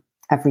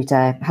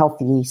everyday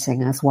healthy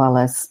eating, as well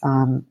as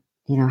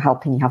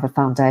helping you have a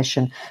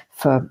foundation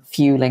for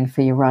fueling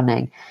for your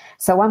running.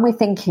 So when we're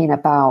thinking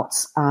about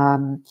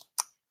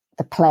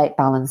the plate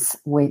balance,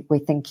 we're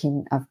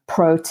thinking of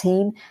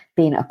protein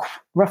being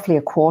roughly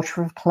a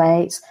quarter of a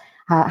plate,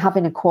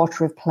 having a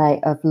quarter of a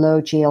plate of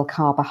low GL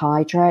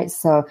carbohydrates.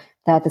 So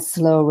they're the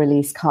slow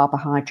release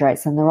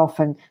carbohydrates, and they're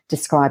often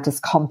described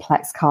as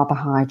complex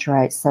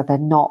carbohydrates. So they're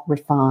not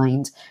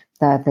refined.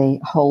 They're the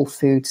whole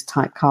food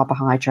type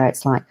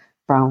carbohydrates like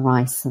brown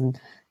rice and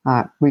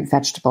root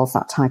vegetables,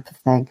 that type of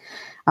thing.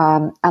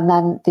 And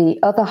then the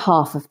other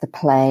half of the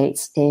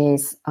plate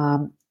is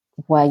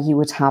where you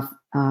would have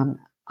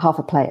half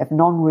a plate of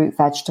non-root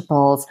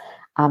vegetables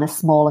and a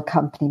small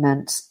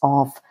accompaniment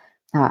of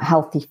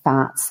healthy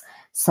fats.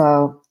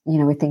 So,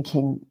 we're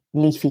thinking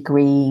leafy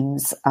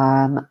greens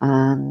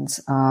and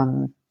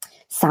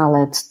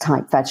salad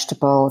type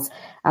vegetables.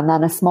 And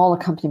then a small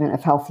accompaniment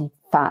of healthy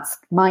fats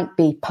might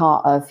be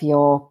part of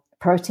your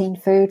protein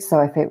food.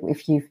 So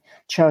if you've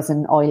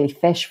chosen oily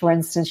fish, for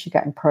instance, you're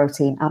getting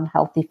protein and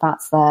healthy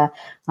fats there.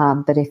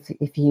 But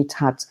if you'd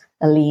had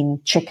a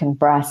lean chicken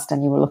breast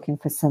and you were looking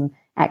for some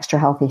extra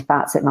healthy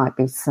fats, it might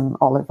be some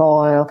olive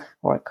oil,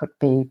 or it could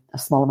be a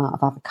small amount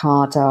of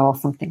avocado or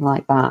something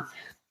like that.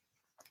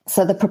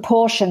 So the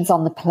proportions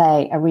on the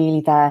plate are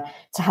really there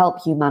to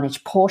help you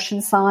manage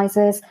portion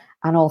sizes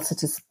and also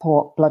to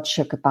support blood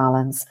sugar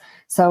balance.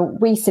 So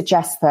we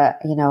suggest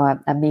that,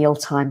 a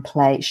mealtime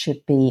plate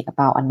should be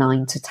about a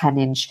 9 to 10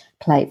 inch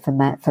plate for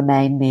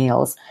main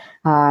meals.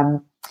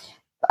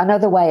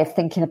 Another way of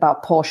thinking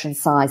about portion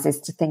size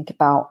is to think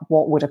about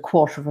what would a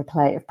quarter of a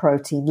plate of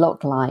protein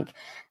look like.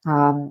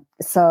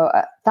 So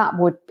that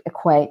would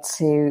equate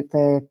to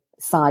the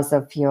size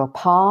of your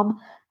palm,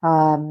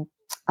 and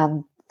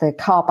the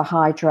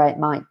carbohydrate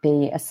might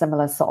be a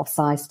similar sort of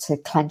size to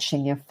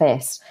clenching your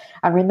fist.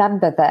 And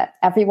remember that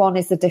everyone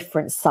is a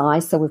different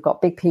size. So we've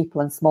got big people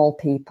and small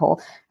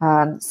people.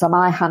 So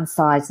my hand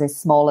size is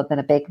smaller than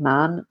a big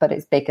man, but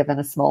it's bigger than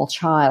a small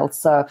child.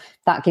 So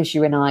that gives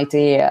you an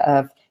idea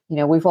of,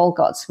 we've all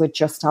got to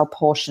adjust our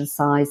portion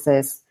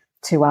sizes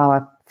to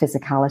our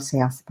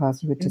physicality, I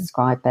suppose you would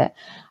describe it.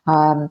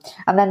 And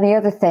then the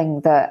other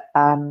thing that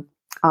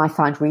I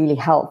find really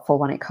helpful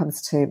when it comes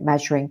to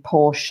measuring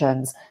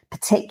portions,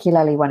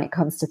 particularly when it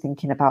comes to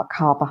thinking about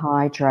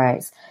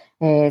carbohydrates,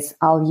 is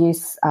I'll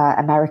use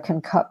American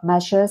cup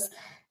measures.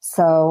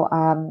 So,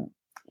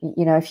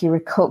 if you're a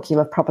cook, you'll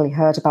have probably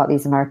heard about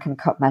these American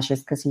cup measures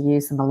because you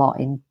use them a lot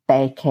in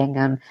baking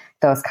and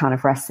those kind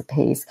of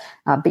recipes.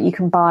 But you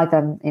can buy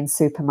them in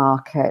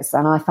supermarkets,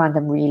 and I find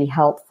them really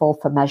helpful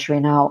for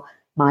measuring out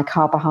my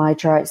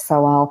carbohydrates.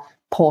 So I'll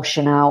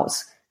portion out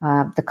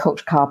the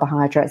cooked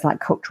carbohydrates like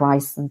cooked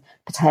rice and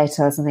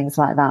potatoes and things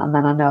like that. And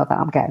then I know that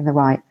I'm getting the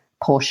right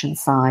portion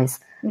size.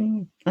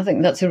 I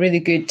think that's a really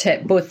good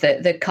tip, both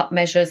the cup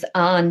measures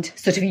and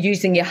sort of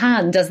using your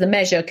hand as the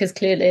measure, because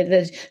clearly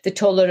the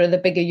taller or the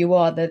bigger you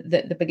are,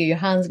 the bigger your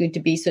hand's going to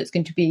be. So it's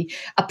going to be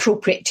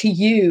appropriate to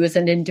you as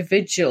an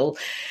individual.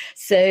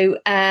 So,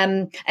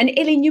 and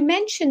Aileen, you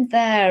mentioned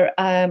there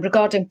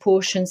regarding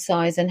portion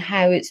size and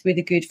how it's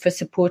really good for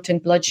supporting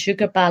blood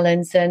sugar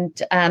balance,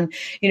 and,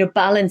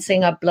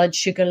 balancing our blood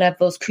sugar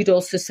levels could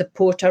also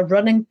support our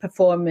running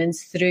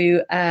performance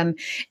through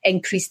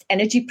increased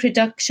energy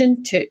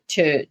production to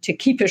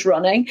keep us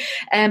running,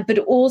 but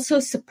also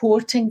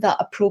supporting that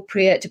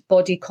appropriate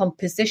body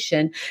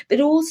composition, but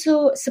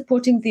also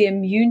supporting the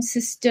immune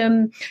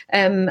system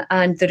and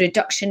the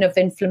reduction of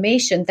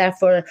inflammation,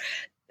 therefore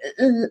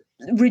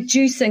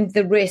reducing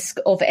the risk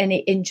of any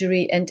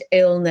injury and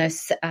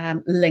illness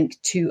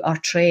linked to our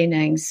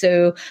training.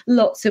 So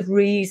lots of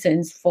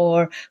reasons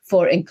for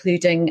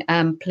including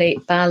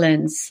plate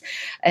balance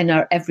in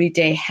our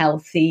everyday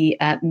healthy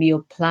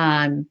meal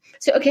plan.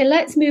 So, okay,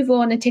 let's move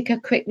on and take a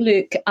quick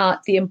look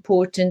at the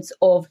importance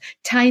of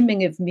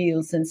timing of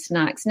meals and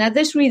snacks. Now,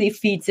 this really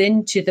feeds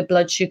into the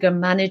blood sugar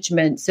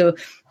management. So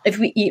if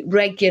we eat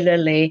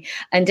regularly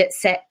and at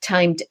set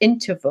timed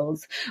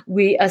intervals,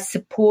 we are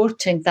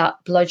supporting that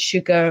blood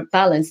sugar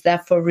balance,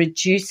 therefore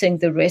reducing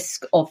the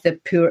risk of the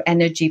poor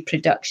energy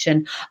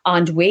production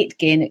and weight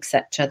gain,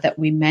 etc., that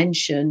we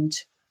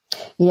mentioned.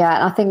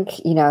 Yeah, I think,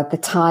 the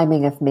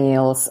timing of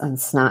meals and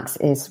snacks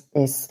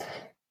is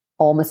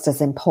almost as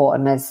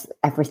important as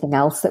everything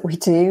else that we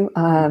do.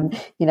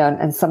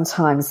 And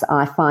sometimes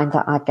I find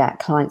that I get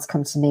clients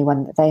come to me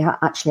when they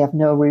actually have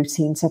no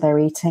routine to their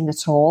eating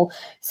at all.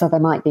 So they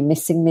might be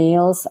missing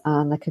meals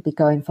and they could be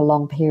going for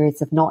long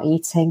periods of not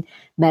eating.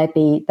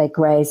 Maybe they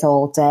graze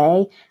all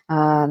day.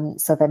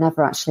 So they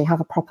never actually have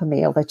a proper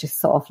meal. They're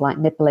just sort of like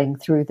nibbling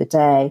through the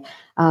day.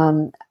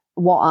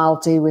 What I'll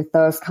do with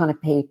those kind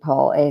of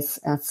people is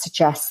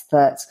suggest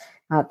that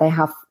they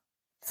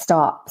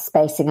start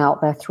spacing out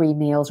their 3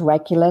 meals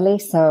regularly.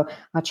 So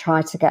I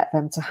try to get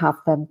them to have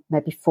them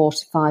maybe 4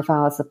 to 5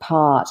 hours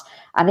apart.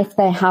 And if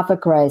they have a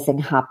grazing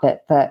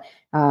habit that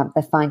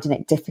they're finding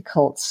it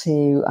difficult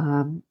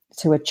to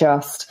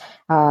adjust,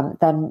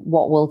 then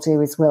what we'll do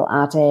is we'll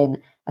add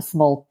in a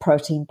small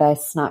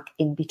protein-based snack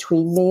in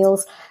between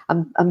meals.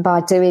 And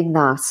by doing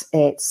that,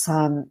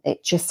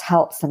 it just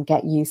helps them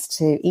get used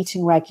to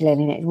eating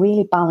regularly, and it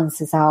really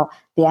balances out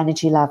the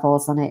energy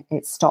levels, and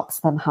it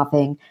stops them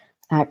having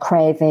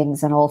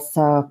cravings and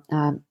also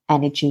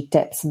energy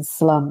dips and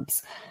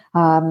slumps.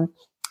 And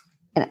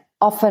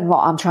often what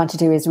I'm trying to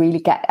do is really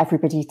get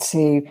everybody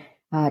to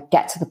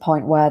get to the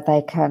point where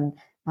they can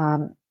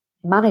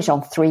manage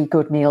on 3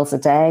 good meals a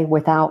day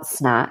without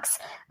snacks.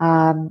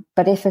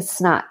 But if a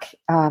snack,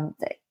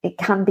 it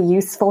can be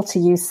useful to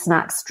use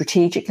snacks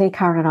strategically.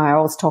 Karen and I are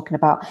always talking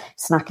about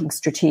snacking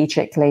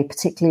strategically,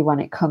 particularly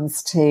when it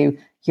comes to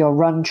your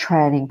run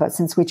training. But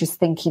since we're just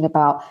thinking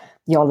about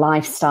your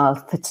lifestyle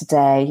for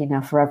today,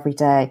 for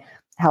everyday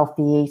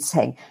healthy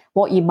eating,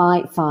 what you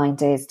might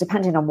find is,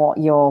 depending on what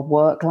your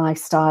work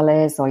lifestyle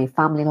is or your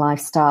family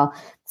lifestyle,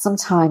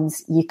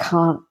 sometimes you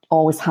can't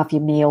always have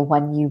your meal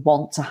when you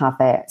want to have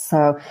it.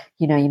 So,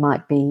 you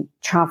might be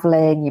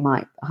traveling, you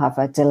might have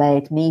a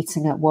delayed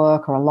meeting at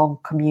work or a long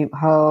commute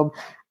home,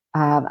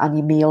 and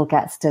your meal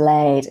gets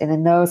delayed. And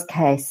in those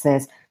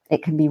cases,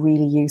 it can be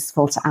really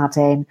useful to add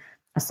in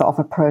a sort of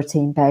a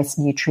protein-based,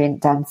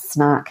 nutrient-dense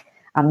snack,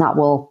 and that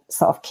will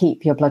sort of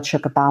keep your blood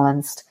sugar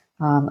balanced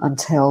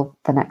until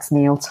the next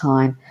meal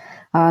time.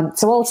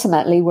 So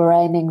ultimately, we're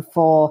aiming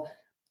for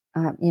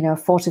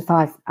 4 to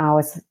 5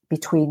 hours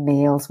between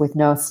meals with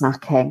no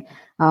snacking.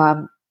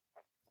 And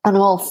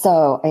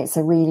also, it's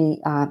a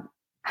really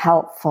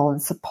helpful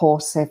and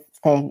supportive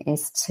thing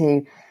is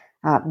to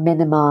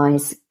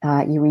minimize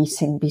your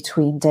eating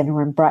between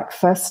dinner and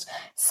breakfast.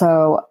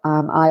 So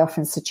I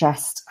often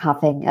suggest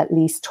having at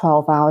least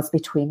 12 hours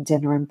between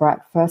dinner and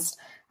breakfast,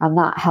 and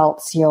that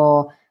helps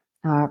your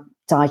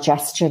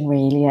digestion,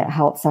 really. It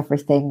helps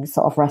everything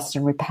sort of rest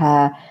and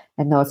repair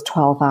in those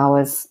 12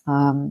 hours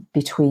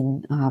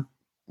between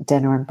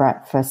dinner and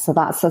breakfast. So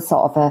that's a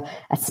sort of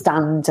a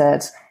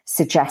standard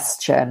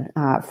suggestion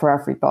for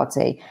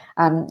everybody.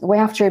 And we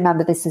have to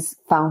remember this is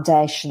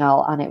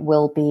foundational, and it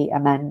will be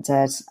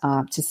amended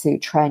to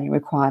suit training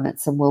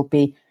requirements, and we'll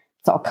be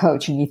sort of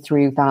coaching you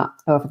through that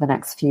over the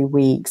next few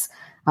weeks.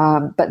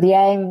 But the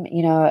aim,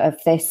 of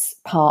this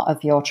part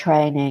of your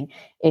training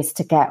is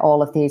to get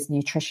all of these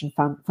nutrition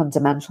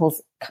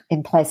fundamentals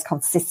in place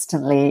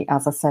consistently,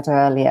 as I said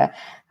earlier.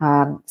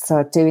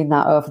 So doing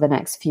that over the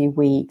next few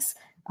weeks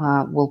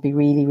will be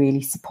really,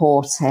 really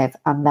supportive.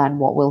 And then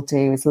what we'll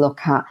do is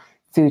look at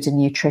food and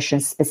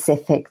nutrition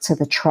specific to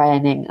the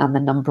training and the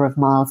number of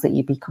miles that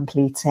you'll be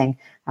completing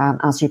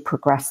as you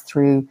progress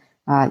through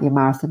your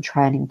marathon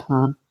training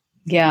plan.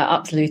 Yeah,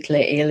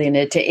 absolutely, Aileen.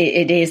 It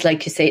is,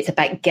 like you say, it's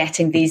about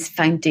getting these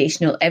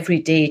foundational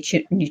everyday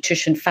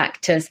nutrition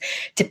factors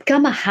to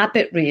become a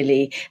habit,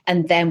 really,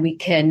 and then we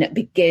can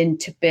begin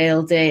to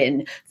build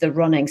in the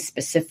running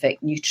specific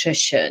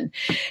nutrition.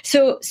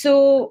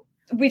 So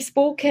we've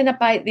spoken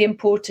about the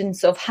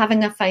importance of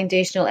having a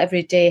foundational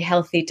everyday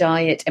healthy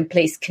diet in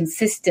place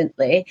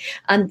consistently.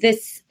 And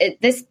at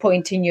this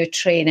point in your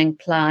training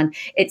plan,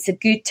 it's a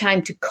good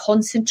time to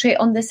concentrate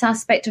on this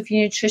aspect of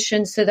your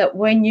nutrition so that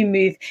when you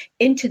move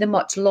into the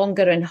much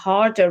longer and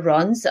harder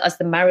runs, as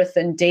the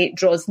marathon date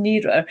draws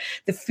nearer,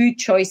 the food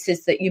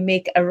choices that you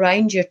make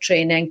around your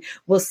training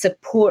will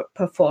support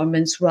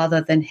performance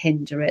rather than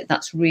hinder it.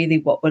 That's really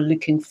what we're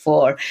looking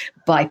for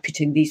by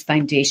putting these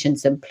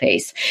foundations in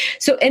place.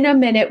 So in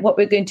a minute, what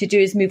we're going to do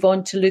is move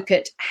on to look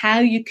at how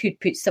you could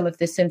put some of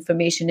this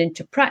information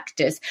into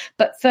practice.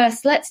 But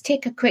first, let's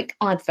take a quick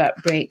advert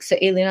break. So,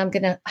 Aileen, I'm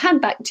going to hand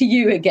back to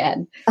you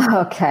again.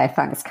 Okay,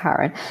 thanks,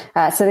 Karen.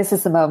 So this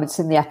is the moment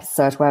in the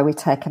episode where we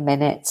take a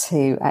minute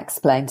to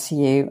explain to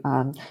you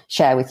and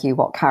share with you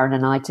what Karen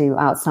and I do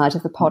outside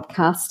of the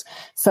podcast.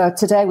 So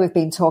today we've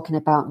been talking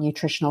about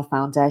nutritional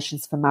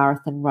foundations for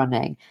marathon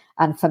running.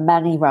 And for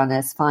many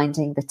runners,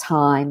 finding the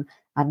time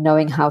and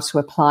knowing how to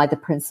apply the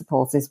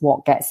principles is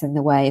what gets in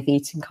the way of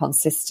eating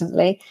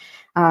consistently.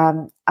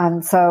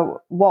 And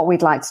so what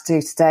we'd like to do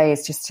today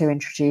is just to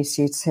introduce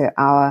you to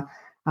our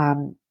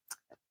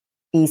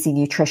Easy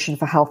Nutrition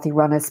for Healthy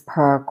Runners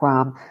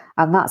program.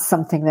 And that's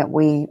something that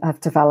we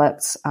have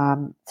developed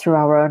through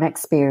our own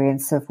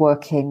experience of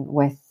working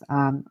with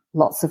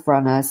lots of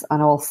runners,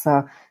 and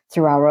also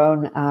through our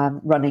own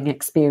running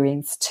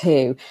experience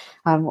too.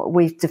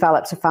 We've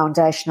developed a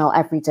foundational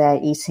everyday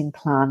eating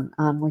plan,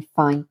 and we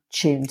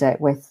fine-tuned it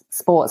with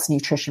sports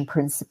nutrition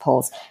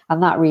principles.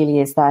 And that really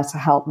is there to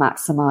help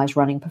maximise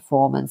running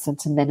performance and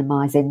to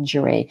minimise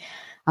injury.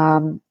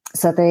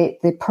 So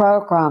the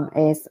program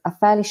is a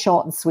fairly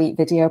short and sweet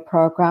video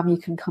program. You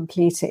can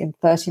complete it in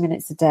 30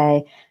 minutes a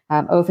day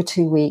over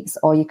 2 weeks,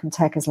 or you can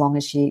take as long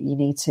as you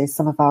need to.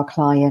 Some of our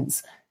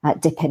clients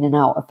dip in and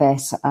out of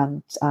it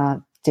and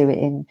do it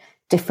in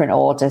different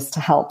orders to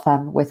help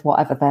them with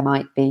whatever they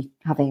might be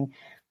having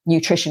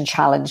nutrition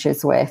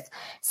challenges with.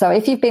 So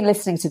if you've been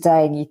listening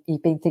today and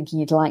you've been thinking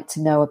you'd like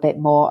to know a bit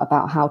more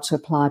about how to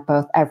apply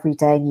both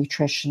everyday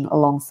nutrition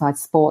alongside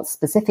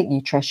sports-specific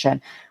nutrition,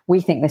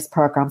 we think this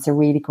program's a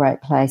really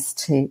great place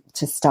to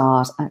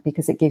start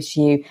because it gives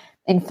you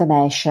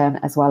information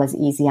as well as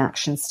easy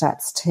action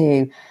steps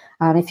too.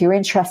 And if you're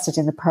interested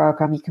in the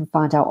program, you can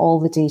find out all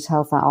the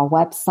details at our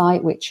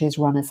website, which is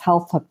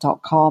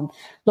runnershealthhub.com.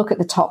 Look at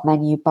the top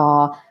menu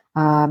bar,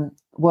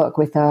 work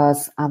with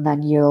us, and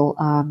then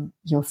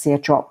you'll see a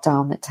drop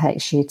down that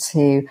takes you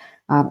to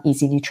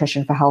Easy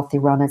Nutrition for Healthy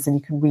Runners, and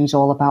you can read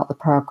all about the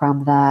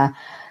program there.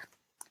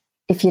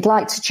 If you'd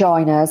like to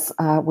join us,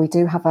 we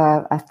do have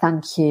a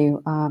thank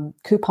you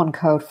coupon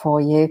code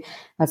for you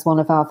as one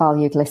of our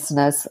valued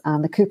listeners,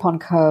 and the coupon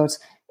code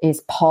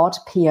is POD,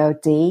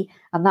 P-O-D,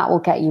 and that will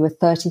get you a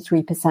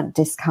 33%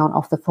 discount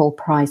off the full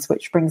price,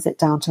 which brings it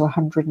down to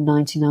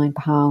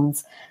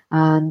 £199.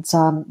 And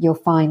you'll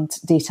find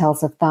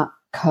details of that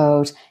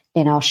code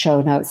in our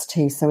show notes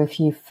too. So if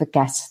you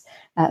forget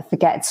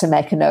to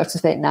make a note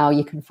of it now,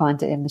 you can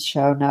find it in the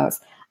show notes.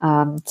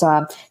 And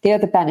the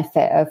other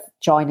benefit of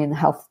joining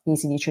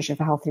Easy Nutrition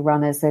for Healthy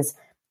Runners is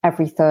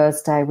every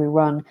Thursday we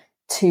run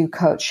 2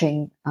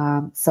 coaching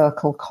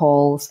circle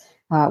calls,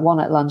 one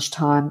at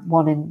lunchtime,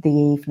 one in the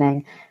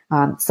evening.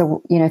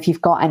 So, if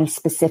you've got any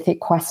specific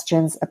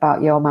questions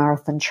about your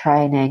marathon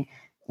training,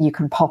 you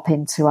can pop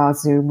into our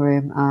Zoom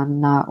room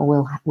and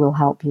we'll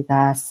help you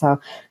there. So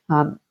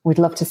we'd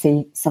love to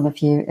see some of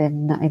you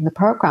in the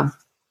program.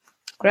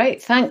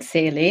 Great. Thanks,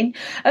 Aileen.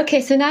 Okay,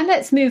 so now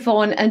let's move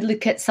on and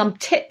look at some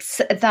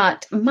tips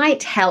that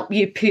might help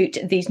you put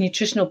these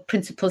nutritional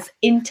principles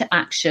into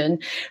action,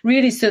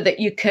 really so that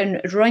you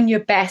can run your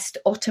best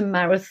autumn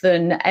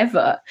marathon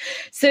ever.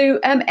 So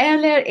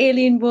earlier,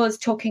 Aileen was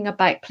talking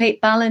about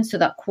plate balance, so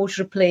that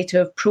quarter plate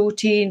of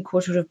protein,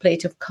 quarter of a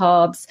plate of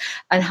carbs,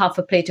 and half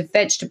a plate of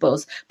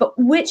vegetables. But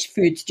which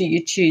foods do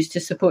you choose to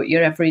support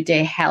your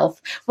everyday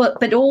health,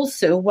 but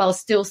also while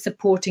still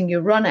supporting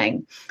your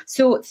running?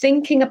 So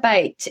thinking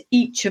about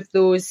each of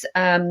those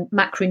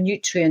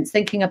macronutrients,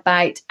 thinking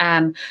about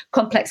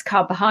complex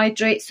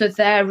carbohydrates. So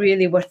there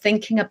really we're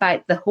thinking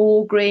about the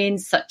whole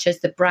grains such as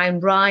the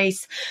brown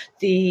rice,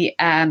 the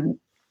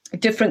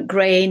different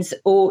grains,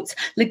 oats,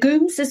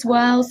 legumes as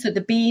well. So the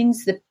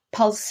beans, the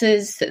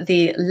pulses,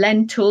 the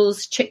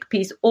lentils,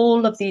 chickpeas,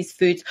 all of these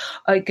foods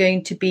are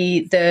going to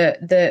be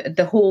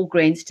the whole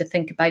grains to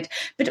think about.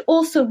 But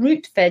also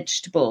root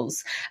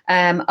vegetables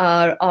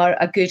are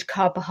a good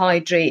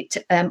carbohydrate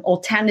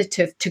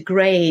alternative to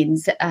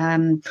grains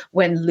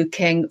when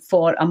looking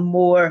for a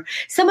more.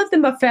 Some of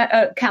them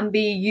can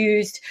be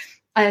used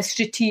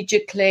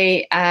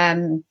strategically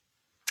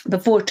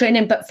before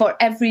training, but for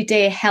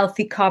everyday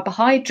healthy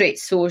carbohydrate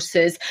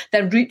sources,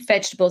 then root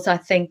vegetables, I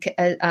think,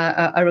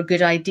 are a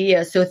good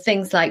idea. So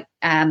things like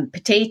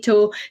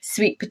potato,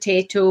 sweet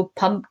potato,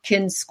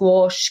 pumpkin,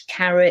 squash,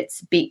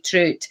 carrots,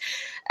 beetroot.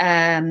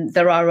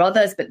 There are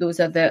others, but those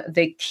are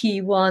the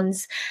key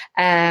ones.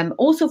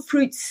 Also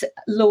fruits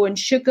low in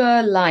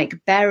sugar,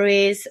 like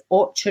berries,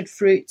 orchard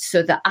fruits.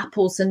 So the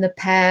apples and the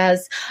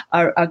pears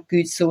are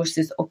good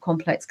sources of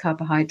complex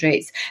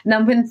carbohydrates. And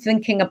then when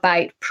thinking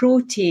about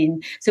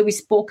protein, so we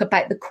spoke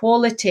about the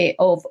quality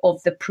of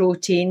the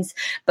proteins,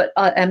 but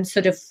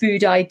sort of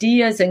food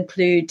ideas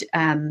include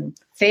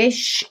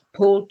fish,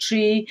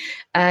 poultry,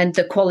 and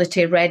the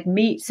quality red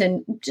meats,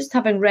 and just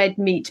having red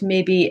meat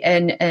maybe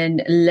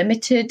in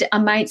limited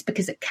amounts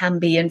because it can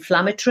be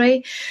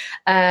inflammatory.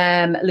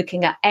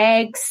 Looking at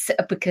eggs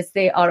because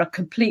they are a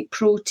complete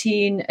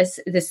protein, as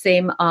the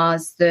same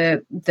as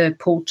the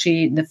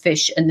poultry, the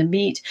fish, and the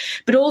meat.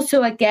 But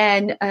also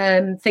again,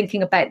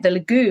 thinking about the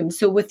legumes.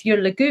 So with your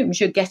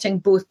legumes, you're getting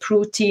both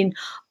protein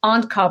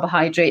and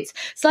carbohydrates.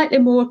 Slightly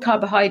more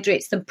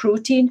carbohydrates than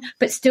protein,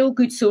 but still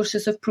good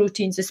sources of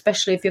proteins,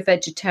 especially if you're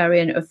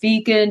vegetarian or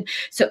vegan.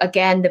 So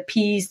again, the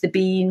peas, the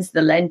beans,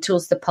 the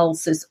lentils, the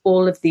pulses,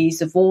 all of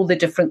these of all the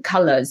different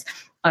colours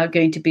are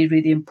going to be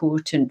really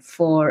important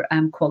for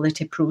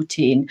quality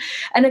protein.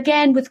 And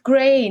again, with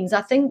grains,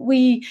 I think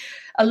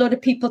a lot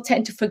of people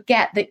tend to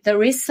forget that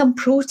there is some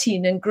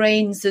protein in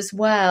grains as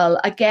well.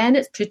 Again,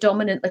 it's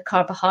predominantly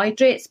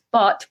carbohydrates,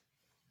 but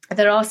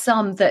there are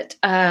some that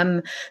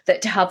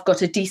have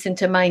got a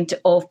decent amount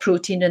of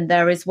protein in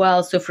there as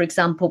well. So, for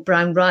example,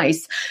 brown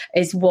rice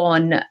is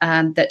one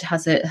that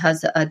has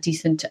a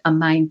decent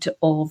amount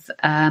of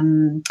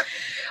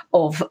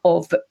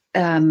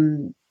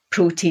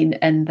protein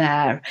in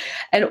there.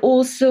 And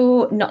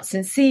also nuts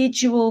and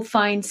seeds, you will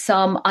find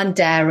some, and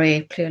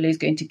dairy clearly is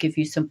going to give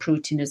you some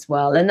protein as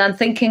well. And then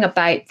thinking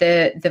about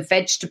the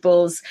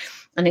vegetables,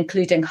 and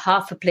including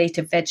half a plate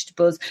of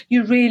vegetables,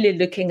 you're really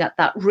looking at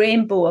that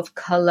rainbow of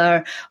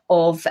colour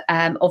of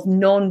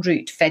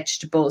non-root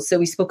vegetables. So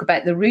we spoke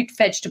about the root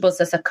vegetables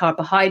as a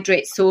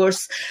carbohydrate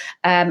source,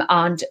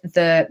 and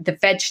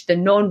the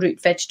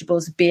non-root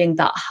vegetables being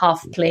that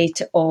half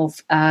plate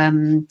of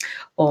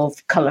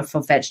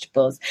colourful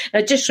vegetables.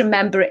 Now, just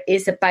remember, it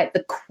is about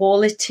the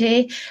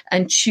quality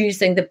and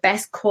choosing the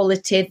best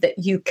quality that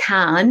you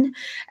can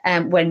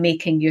when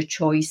making your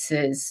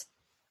choices.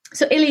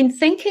 So, Aileen,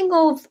 thinking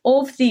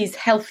of these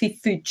healthy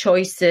food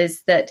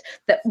choices that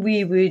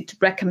we would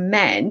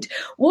recommend,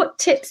 what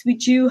tips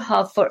would you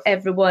have for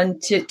everyone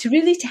to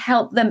really to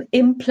help them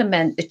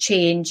implement the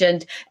change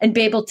and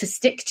be able to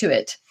stick to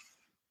it?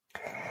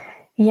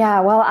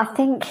 Yeah, well, I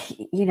think,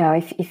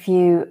 if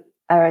you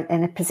are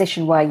in a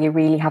position where you're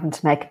really having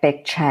to make a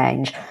big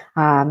change,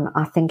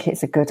 I think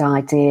it's a good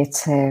idea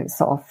to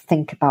sort of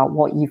think about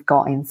what you've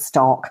got in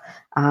stock.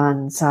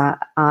 And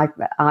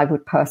I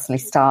would personally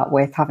start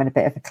with having a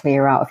bit of a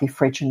clear out of your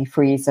fridge and your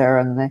freezer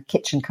and the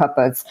kitchen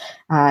cupboards.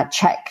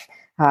 Check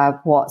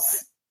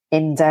what's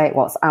in date,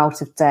 what's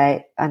out of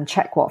date, and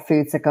check what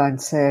foods are going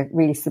to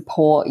really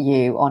support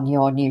you on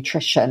your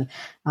nutrition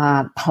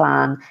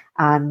plan.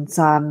 And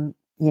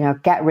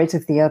get rid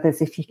of the others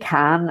if you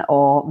can,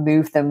 or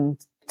move them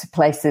to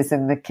places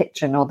in the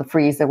kitchen or the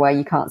freezer where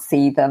you can't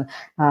see them.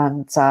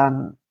 And,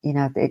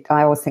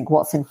 I always think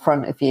what's in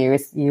front of you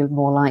is you're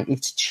more likely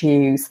to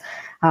choose.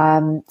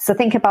 So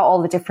think about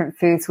all the different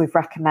foods we've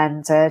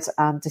recommended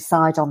and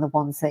decide on the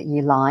ones that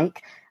you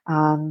like,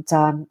 and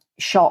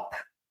shop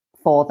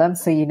for them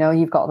so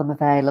you've got them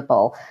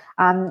available.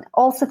 And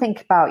also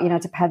think about,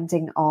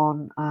 depending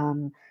on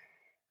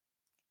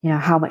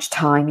how much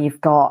time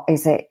you've got,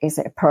 is it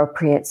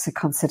appropriate to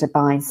consider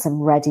buying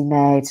some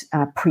ready-made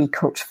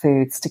pre-cooked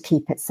foods to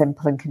keep it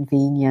simple and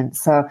convenient?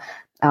 So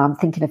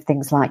thinking of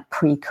things like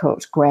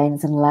pre-cooked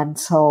grains and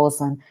lentils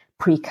and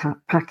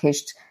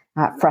pre-packaged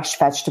fresh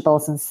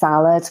vegetables and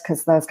salad,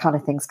 because those kind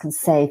of things can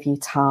save you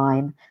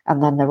time,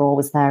 and then they're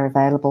always there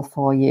available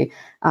for you.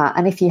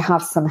 And if you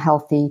have some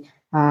healthy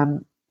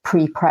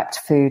pre-prepped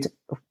food,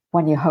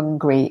 when you're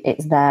hungry,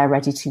 it's there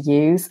ready to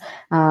use.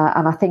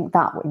 And I think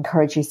that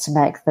encourages you to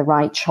make the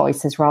right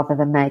choices rather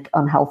than make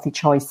unhealthy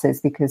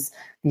choices, because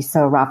you're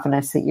so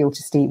ravenous that you'll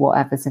just eat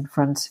whatever's in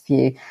front of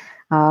you.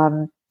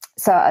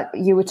 So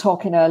you were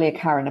talking earlier,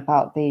 Karen,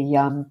 about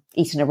the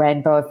eating a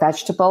rainbow of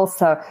vegetables.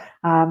 So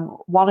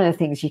one of the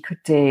things you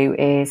could do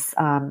is,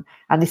 and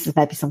this is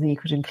maybe something you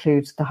could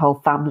include the whole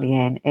family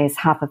in, is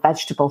have a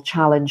vegetable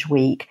challenge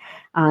week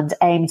and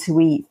aim to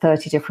eat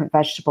 30 different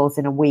vegetables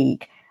in a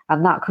week.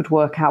 And that could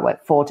work out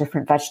at 4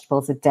 different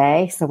vegetables a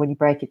day. So when you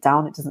break it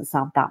down, it doesn't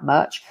sound that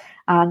much.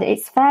 And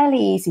it's fairly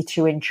easy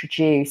to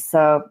introduce.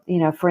 So,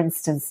 for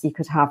instance, you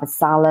could have a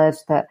salad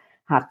that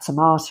had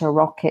tomato,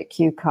 rocket,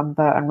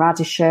 cucumber and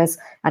radishes,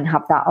 and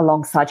have that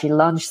alongside your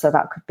lunch. So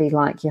that could be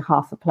like your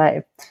half a plate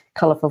of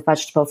colourful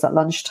vegetables at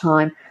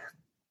lunchtime,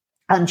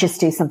 and just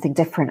do something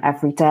different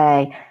every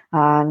day.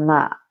 And,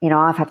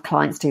 I've had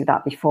clients do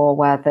that before,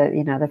 where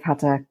they've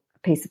had a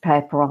piece of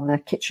paper on the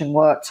kitchen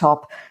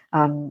worktop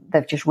and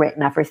they've just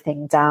written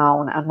everything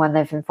down. And when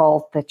they've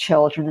involved the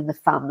children and the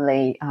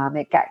family,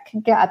 it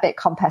can get a bit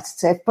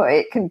competitive, but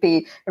it can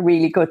be a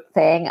really good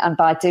thing. And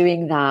by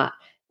doing that,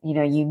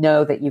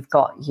 that you've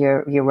got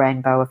your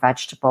rainbow of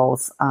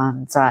vegetables.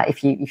 And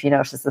if you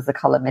notice there's a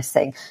colour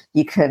missing,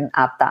 you can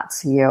add that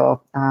to your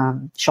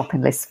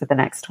shopping list for the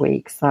next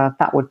week. So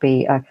that would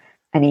be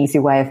an easy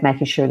way of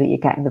making sure that you're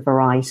getting the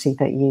variety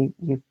that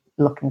you're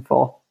looking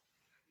for.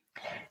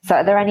 So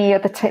are there any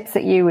other tips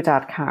that you would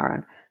add,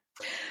 Karen?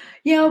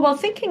 Yeah, well,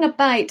 thinking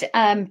about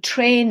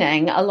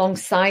training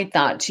alongside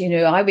that,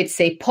 I would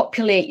say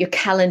populate your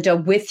calendar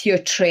with your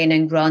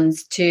training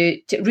runs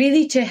to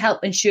really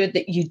help ensure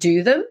that you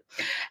do them.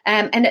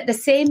 And at the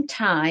same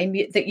time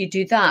that you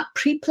do that,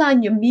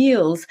 pre-plan your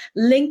meals,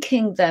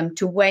 linking them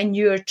to when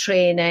you're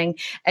training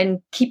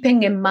and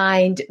keeping in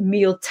mind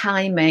meal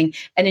timing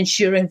and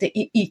ensuring that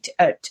you eat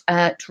at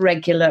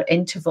regular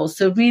intervals.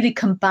 So really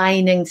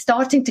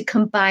starting to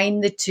combine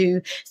the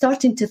two,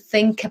 starting to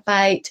think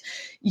about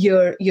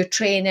your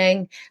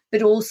training,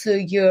 but also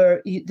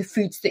the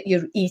foods that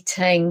you're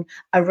eating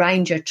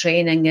around your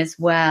training as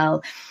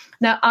well.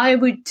 Now, I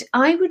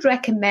would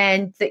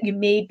recommend that you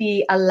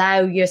maybe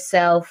allow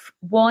yourself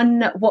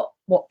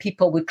what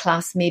people would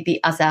class maybe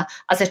as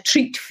a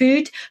treat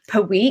food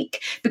per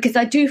week, because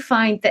I do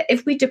find that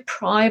if we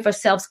deprive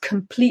ourselves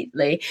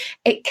completely,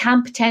 it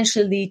can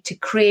potentially lead to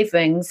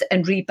cravings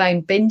and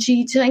rebound binge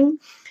eating.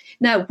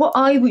 Now, what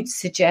I would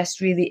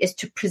suggest really is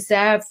to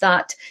preserve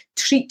that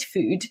treat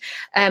food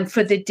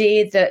for the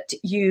day that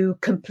you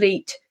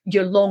complete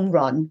your long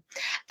run,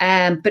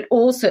 but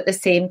also at the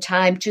same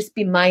time, just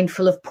be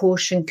mindful of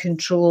portion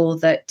control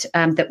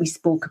that we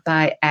spoke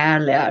about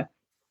earlier.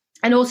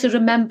 And also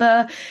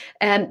remember,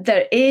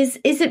 there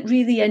isn't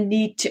really a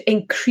need to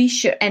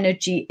increase your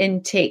energy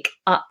intake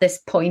at this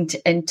point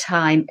in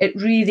time. It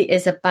really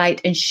is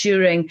about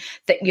ensuring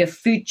that your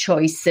food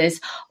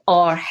choices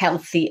are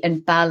healthy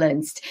and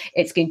balanced.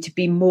 It's going to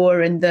be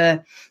more in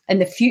the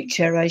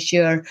future as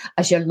your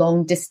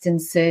long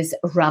distances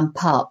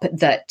ramp up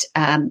that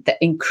the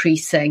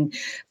increasing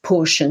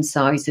portion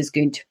size is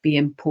going to be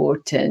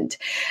important.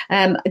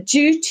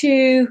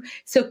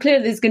 So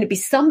clearly there's going to be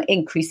some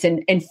increase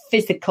in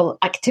physical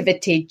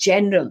activity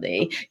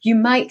generally. You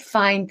might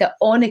find that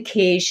on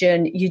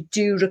occasion you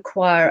do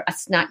require a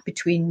snack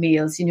between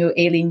meals.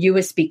 Aileen, you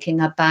were speaking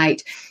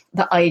about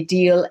the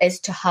ideal is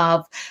to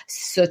have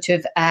sort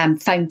of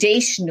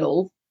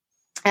foundational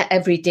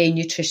everyday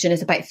nutrition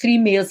is about 3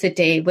 meals a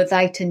day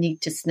without a need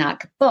to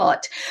snack.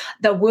 But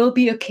there will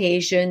be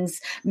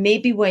occasions,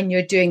 maybe when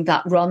you're doing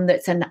that run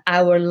that's an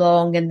hour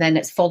long and then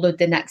it's followed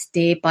the next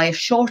day by a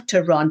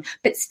shorter run,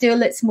 but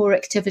still it's more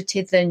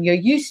activity than you're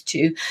used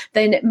to,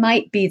 then it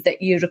might be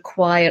that you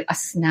require a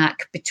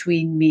snack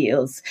between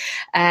meals.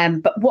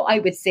 But what I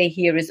would say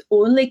here is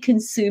only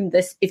consume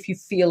this if you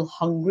feel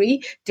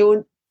hungry.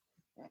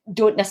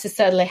 Don't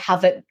necessarily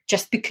have it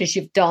just because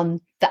you've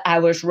done the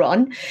hour's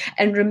run.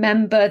 And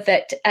remember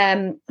that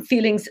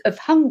feelings of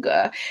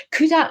hunger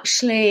could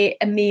actually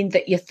mean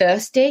that you're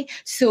thirsty.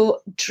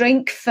 So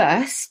drink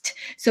first.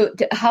 So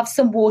have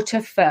some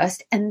water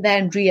first and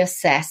then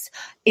reassess.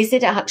 Is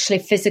it actually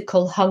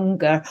physical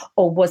hunger,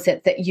 or was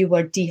it that you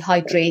were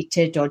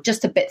dehydrated or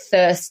just a bit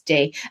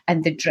thirsty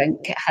and the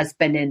drink has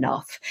been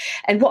enough?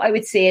 And what I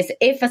would say is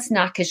if a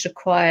snack is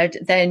required,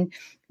 then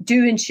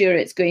do ensure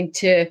it's going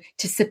to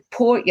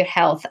support your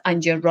health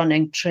and your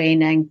running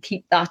training.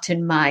 Keep that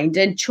in mind.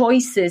 And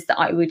choices that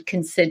I would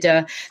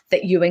consider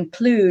that you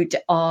include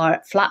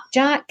are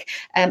flapjack,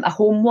 a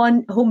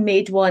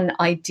homemade one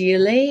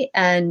ideally.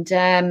 And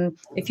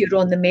if you're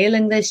on the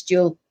mailing list,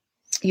 you'll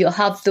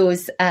have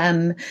those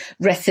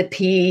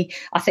recipe.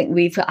 I think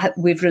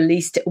we've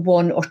released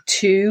 1 or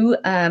 2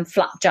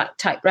 flapjack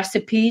type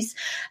recipes.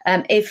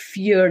 If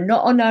you're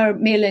not on our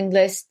mailing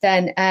list,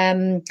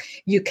 then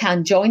you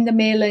can join the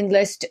mailing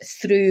list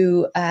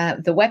through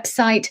the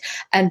website,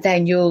 and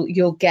then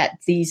you'll get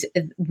these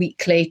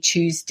weekly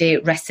Tuesday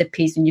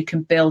recipes, and you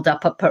can build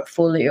up a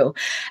portfolio.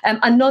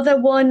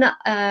 Another one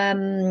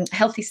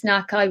healthy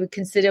snack I would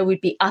consider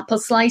would be apple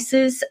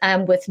slices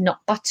with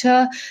nut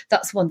butter.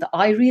 That's one that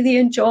I really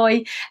enjoy.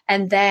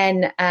 And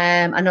then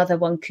another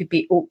one could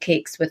be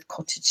oatcakes with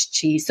cottage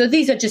cheese. So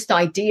these are just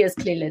ideas.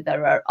 Clearly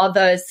there are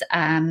others,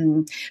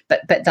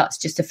 but that's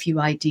just a few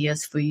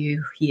ideas for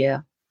you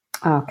here.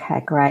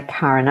 Okay, great,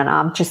 Karen. And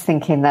I'm just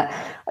thinking that,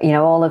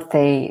 all of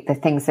the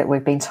things that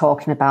we've been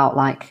talking about,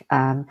 like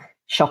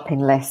shopping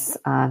lists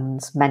and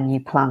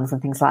menu plans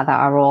and things like that,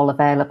 are all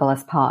available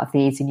as part of the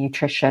Easy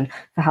Nutrition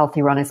for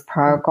Healthy Runners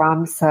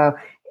program. So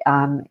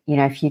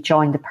if you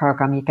join the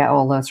program, you get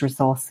all those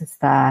resources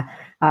there.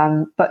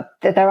 But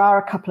there are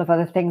a couple of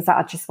other things that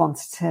I just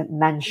wanted to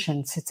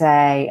mention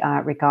today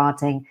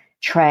regarding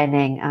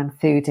training and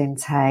food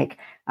intake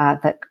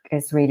that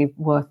is really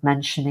worth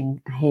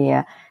mentioning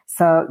here.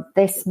 So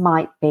this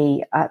might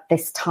be, at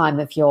this time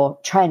of your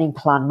training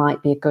plan,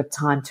 might be a good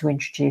time to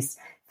introduce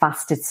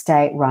fasted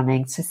state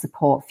running to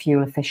support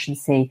fuel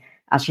efficiency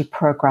as you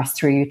progress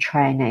through your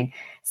training.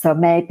 So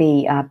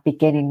maybe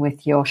beginning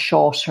with your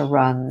shorter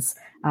runs,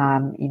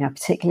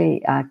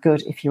 particularly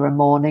good if you're a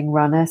morning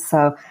runner.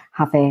 So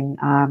having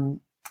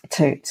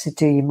to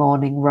do your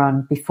morning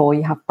run before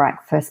you have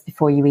breakfast,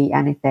 before you eat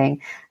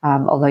anything,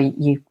 although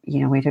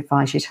we'd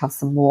advise you to have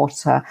some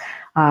water.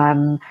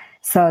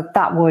 So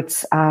that would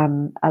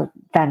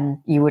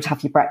then you would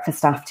have your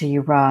breakfast after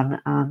you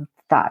run, and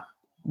that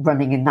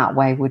running in that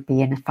way would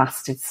be in a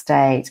fasted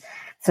state.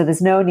 So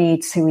there's no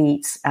need to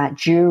eat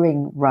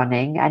during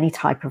running, any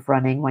type of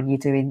running when you're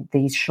doing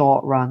these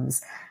short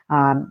runs,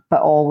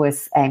 but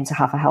always aim to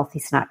have a healthy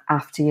snack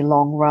after your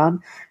long run.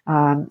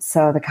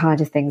 So the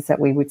kind of things that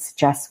we would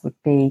suggest would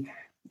be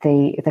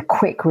the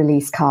quick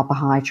release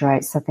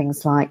carbohydrates, so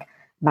things like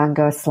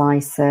mango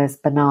slices,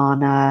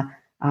 banana,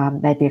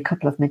 maybe a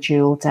couple of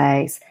medjool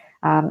dates,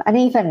 and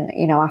even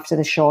after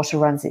the shorter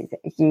runs,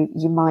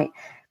 you might.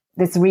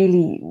 There's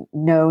really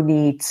no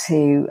need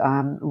to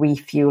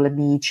refuel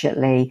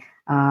immediately.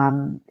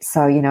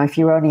 So, if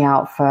you're only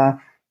out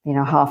for,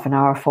 half an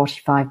hour,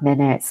 45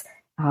 minutes,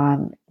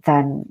 then,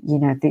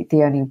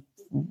 the only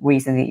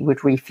reason that you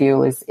would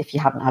refuel is if you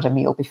hadn't had a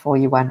meal before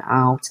you went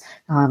out.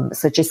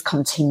 So just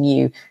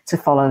continue to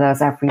follow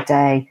those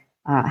everyday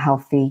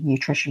healthy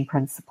nutrition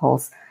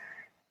principles.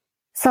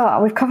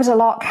 So we've covered a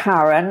lot,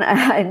 Karen,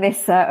 in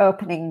this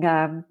opening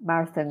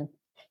marathon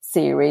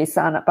series,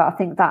 but I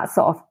think that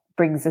sort of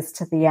brings us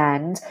to the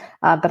end.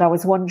 But I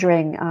was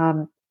wondering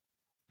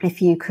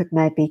if you could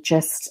maybe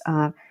just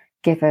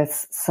give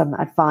us some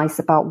advice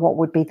about what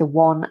would be the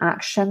one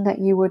action that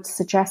you would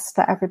suggest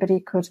that everybody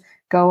could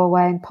go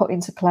away and put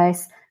into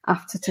place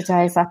after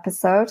today's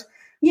episode.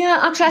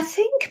 Yeah, actually, I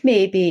think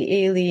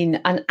maybe,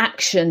 Aileen, an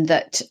action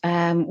that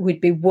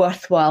would be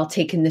worthwhile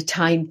taking the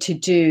time to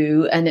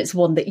do, and it's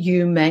one that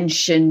you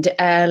mentioned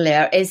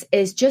earlier,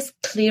 is just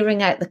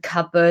clearing out the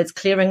cupboards,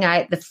 clearing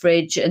out the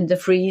fridge and the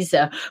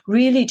freezer,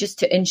 really just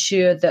to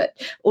ensure that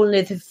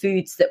only the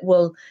foods that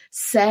will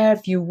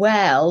serve you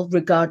well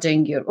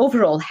regarding your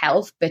overall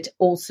health, but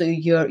also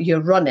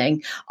your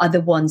running, are the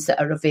ones that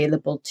are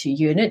available to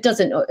you. And it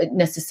doesn't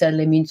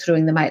necessarily mean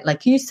throwing them out,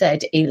 like you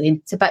said,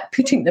 Aileen. It's about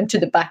putting them to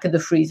the back of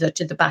the freezer,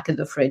 to the back of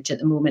the fridge at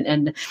the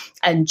moment,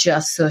 and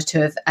just sort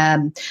of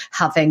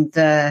having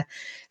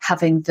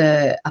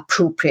the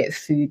appropriate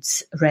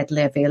foods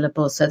readily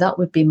available. So that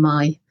would be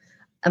my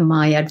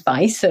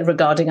advice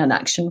regarding an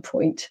action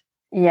point.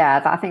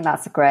 Yeah, I think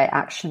that's a great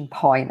action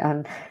point,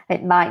 and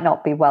it might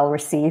not be well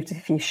received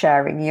if you're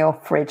sharing your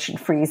fridge and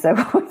freezer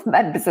with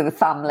members of the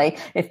family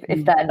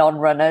if they're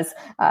non-runners.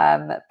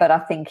 But I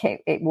think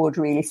it would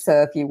really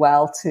serve you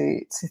well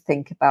to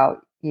think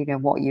about, you know,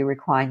 what you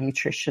require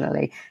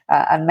nutritionally,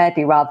 and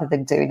maybe rather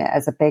than doing it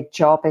as a big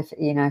job, if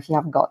you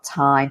haven't got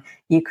time,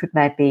 you could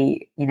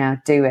maybe,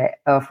 do it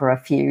over a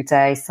few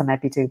days. So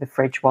maybe do the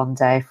fridge one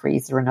day,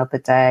 freezer another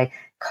day,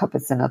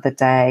 cupboards another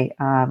day,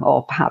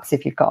 or perhaps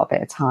if you've got a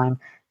bit of time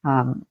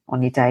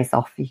on your days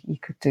off, you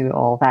could do it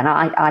all then.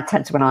 I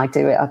tend to, when I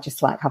do it, I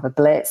just have a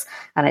blitz,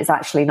 and it's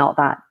actually not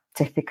that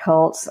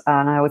difficult,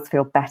 and I always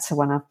feel better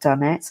when I've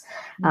done it.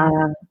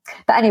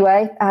 But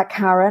anyway,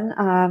 Karen,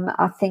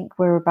 I think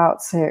we're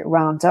about to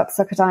round up.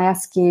 So could I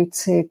ask you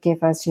to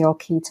give us your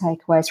key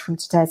takeaways from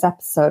today's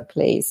episode,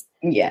 please?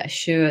 Yeah,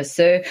 sure.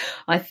 So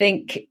I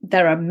think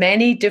there are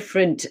many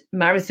different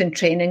marathon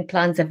training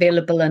plans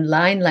available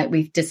online, like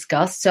we've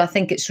discussed. So I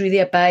think it's really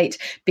about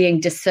being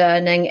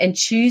discerning and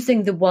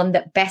choosing the one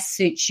that best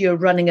suits your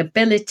running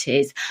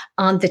abilities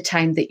and the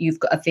time that you've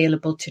got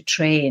available to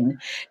train.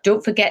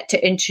 Don't forget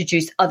to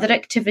introduce other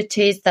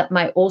activities that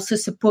might also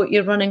support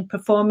your running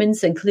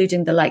performance,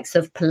 including the likes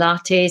of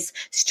Pilates,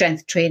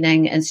 strength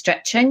training, and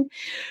stretching.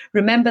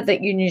 Remember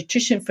that your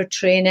nutrition for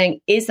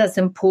training is as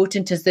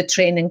important as the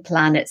training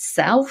plan itself.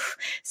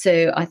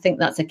 So I think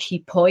that's a key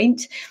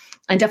point.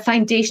 And a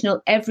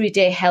foundational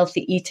everyday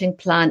healthy eating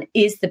plan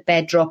is the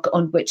bedrock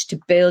on which to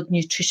build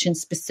nutrition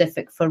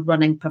specific for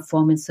running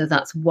performance. So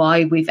that's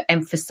why we've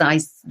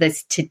emphasized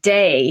this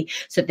today,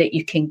 so that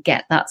you can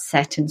get that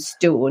set in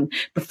stone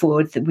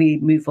before we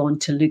move on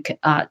to look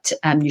at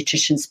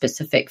nutrition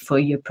specific for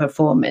your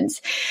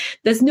performance.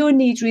 There's no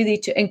need really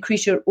to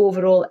increase your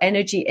overall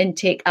energy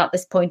intake at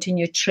this point in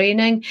your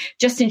training.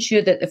 Just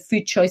ensure that the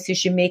food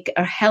choices you make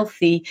are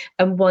healthy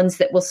and ones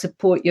that will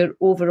support your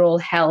overall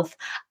health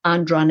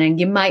and running.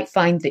 You might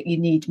find that you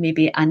need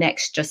maybe an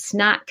extra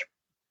snack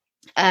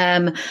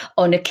on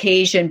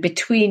occasion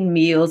between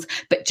meals,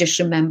 but just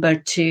remember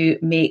to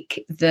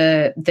make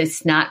the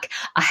snack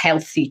a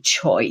healthy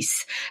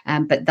choice.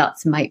 But that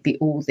might be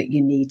all that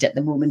you need at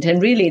the moment.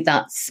 And really,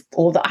 that's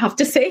all that I have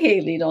to say,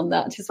 Aileen, on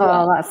that as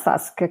well. Oh,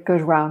 that's a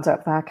good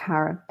roundup there,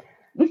 Karen.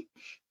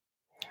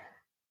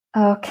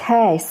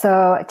 Okay,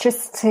 so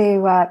just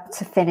to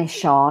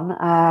finish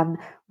on,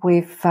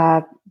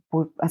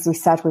 as we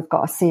said, we've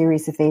got a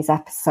series of these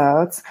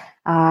episodes.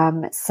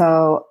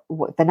 So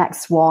the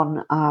next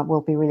one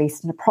will be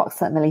released in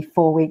approximately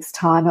 4 weeks'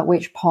 time, at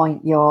which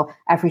point your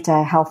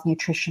everyday health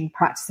nutrition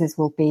practices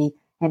will be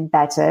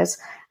embedded.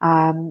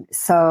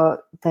 So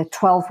the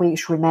 12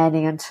 weeks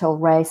remaining until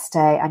race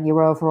day, and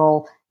your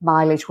overall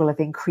mileage will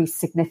have increased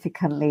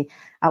significantly,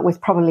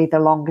 with probably the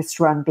longest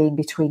run being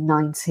between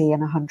 90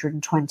 and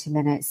 120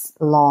 minutes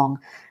long.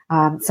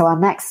 So our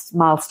next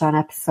milestone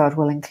episode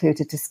will include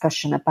a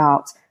discussion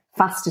about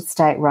fasted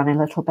state running a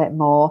little bit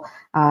more,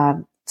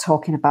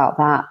 talking about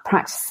that,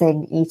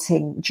 practicing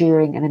eating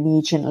during and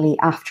immediately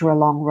after a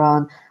long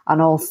run,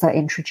 and also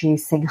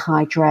introducing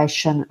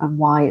hydration and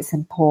why it's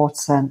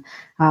important.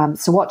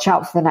 So watch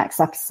out for the next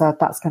episode.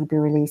 That's going to be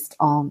released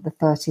on the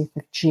 30th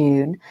of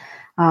June.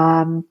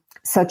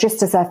 So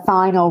just as a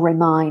final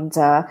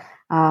reminder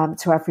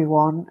to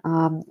everyone,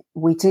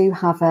 we do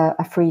have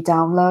a free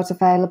download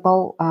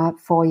available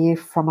for you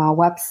from our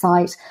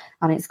website,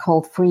 and it's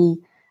called Free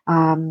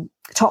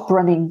Top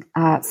Running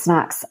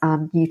Snacks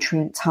and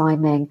Nutrient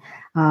Timing,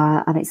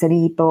 and it's an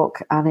ebook,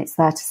 and it's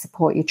there to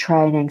support your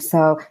training.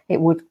 So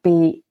it would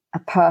be a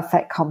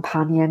perfect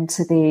companion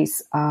to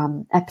these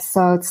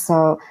episodes.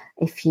 So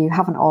if you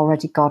haven't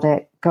already got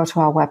it, go to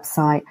our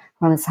website,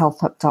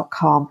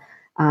 runnershealthup.com,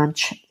 and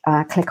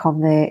click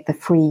on the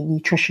free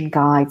nutrition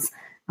guides.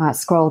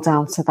 Scroll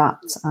down to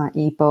that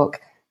ebook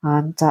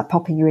and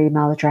pop in your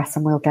email address,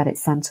 and we'll get it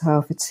sent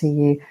over to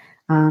you.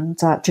 And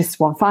just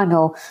one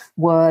final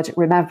word.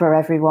 Remember,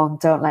 everyone,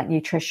 don't let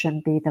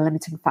nutrition be the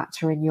limiting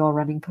factor in your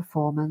running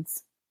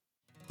performance.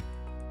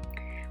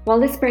 Well,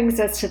 this brings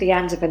us to the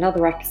end of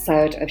another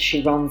episode of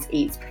She Runs,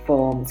 Eats,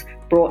 Performs,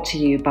 brought to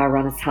you by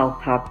Runners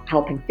Health Hub,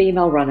 helping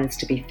female runners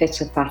to be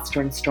fitter, faster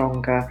and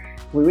stronger.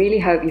 We really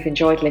hope you've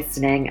enjoyed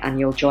listening, and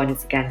you'll join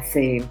us again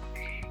soon.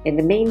 In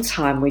the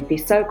meantime, we'd be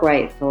so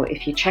grateful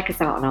if you check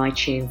us out on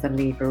iTunes and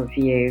leave a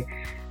review.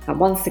 And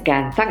once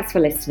again, thanks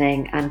for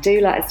listening, and do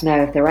let us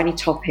know if there are any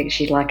topics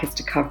you'd like us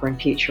to cover in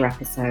future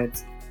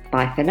episodes.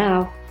 Bye for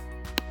now.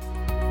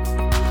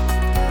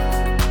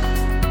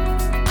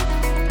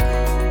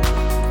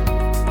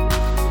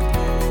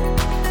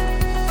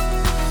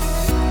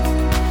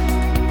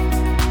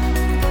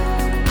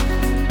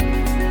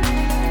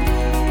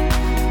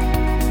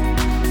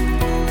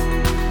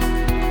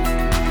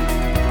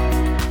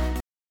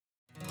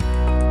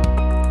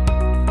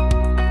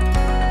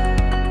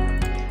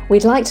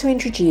 We'd like to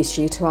introduce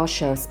you to our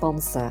show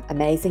sponsor,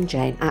 Amazing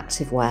Jane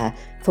Activewear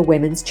for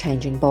women's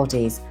changing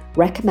bodies,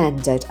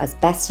 recommended as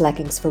best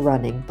leggings for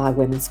running by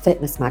Women's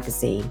Fitness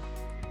magazine.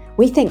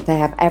 We think they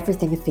have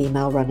everything a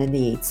female runner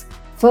needs.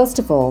 First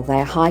of all, they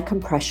are high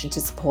compression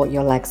to support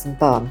your legs and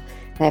bum.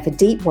 They have a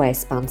deep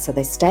waistband so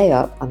they stay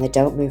up and they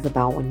don't move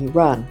about when you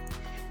run.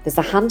 There's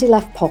a handy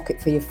left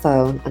pocket for your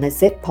phone and a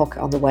zip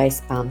pocket on the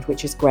waistband,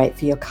 which is great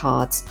for your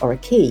cards or a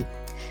key.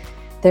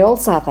 They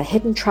also have a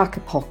hidden tracker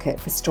pocket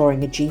for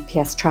storing a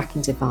GPS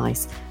tracking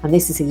device, and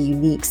this is a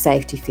unique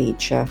safety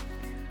feature.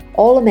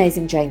 All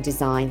Amazing Jane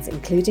designs,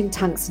 including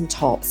tanks and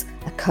tops,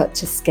 are cut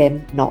to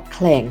skim, not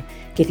cling,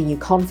 giving you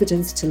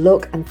confidence to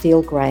look and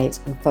feel great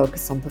and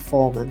focus on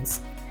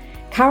performance.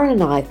 Karen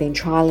and I have been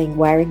trialling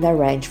wearing their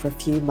range for a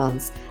few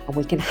months, and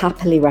we can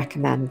happily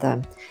recommend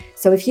them.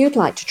 So if you'd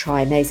like to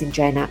try Amazing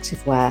Jane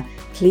Activewear,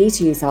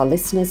 please use our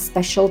listeners'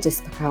 special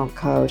discount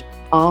code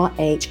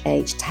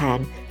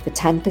RHH10 for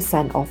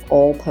 10% off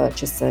all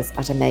purchases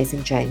at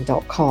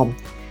AmazingJane.com.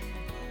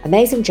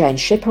 Amazing Jane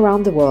ship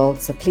around the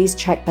world, so please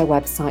check their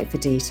website for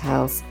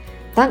details.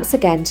 Thanks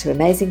again to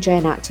Amazing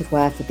Jane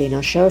Activewear for being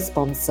our show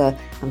sponsor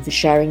and for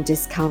sharing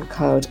discount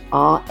code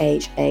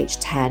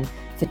RHH10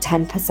 for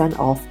 10%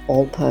 off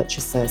all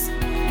purchases.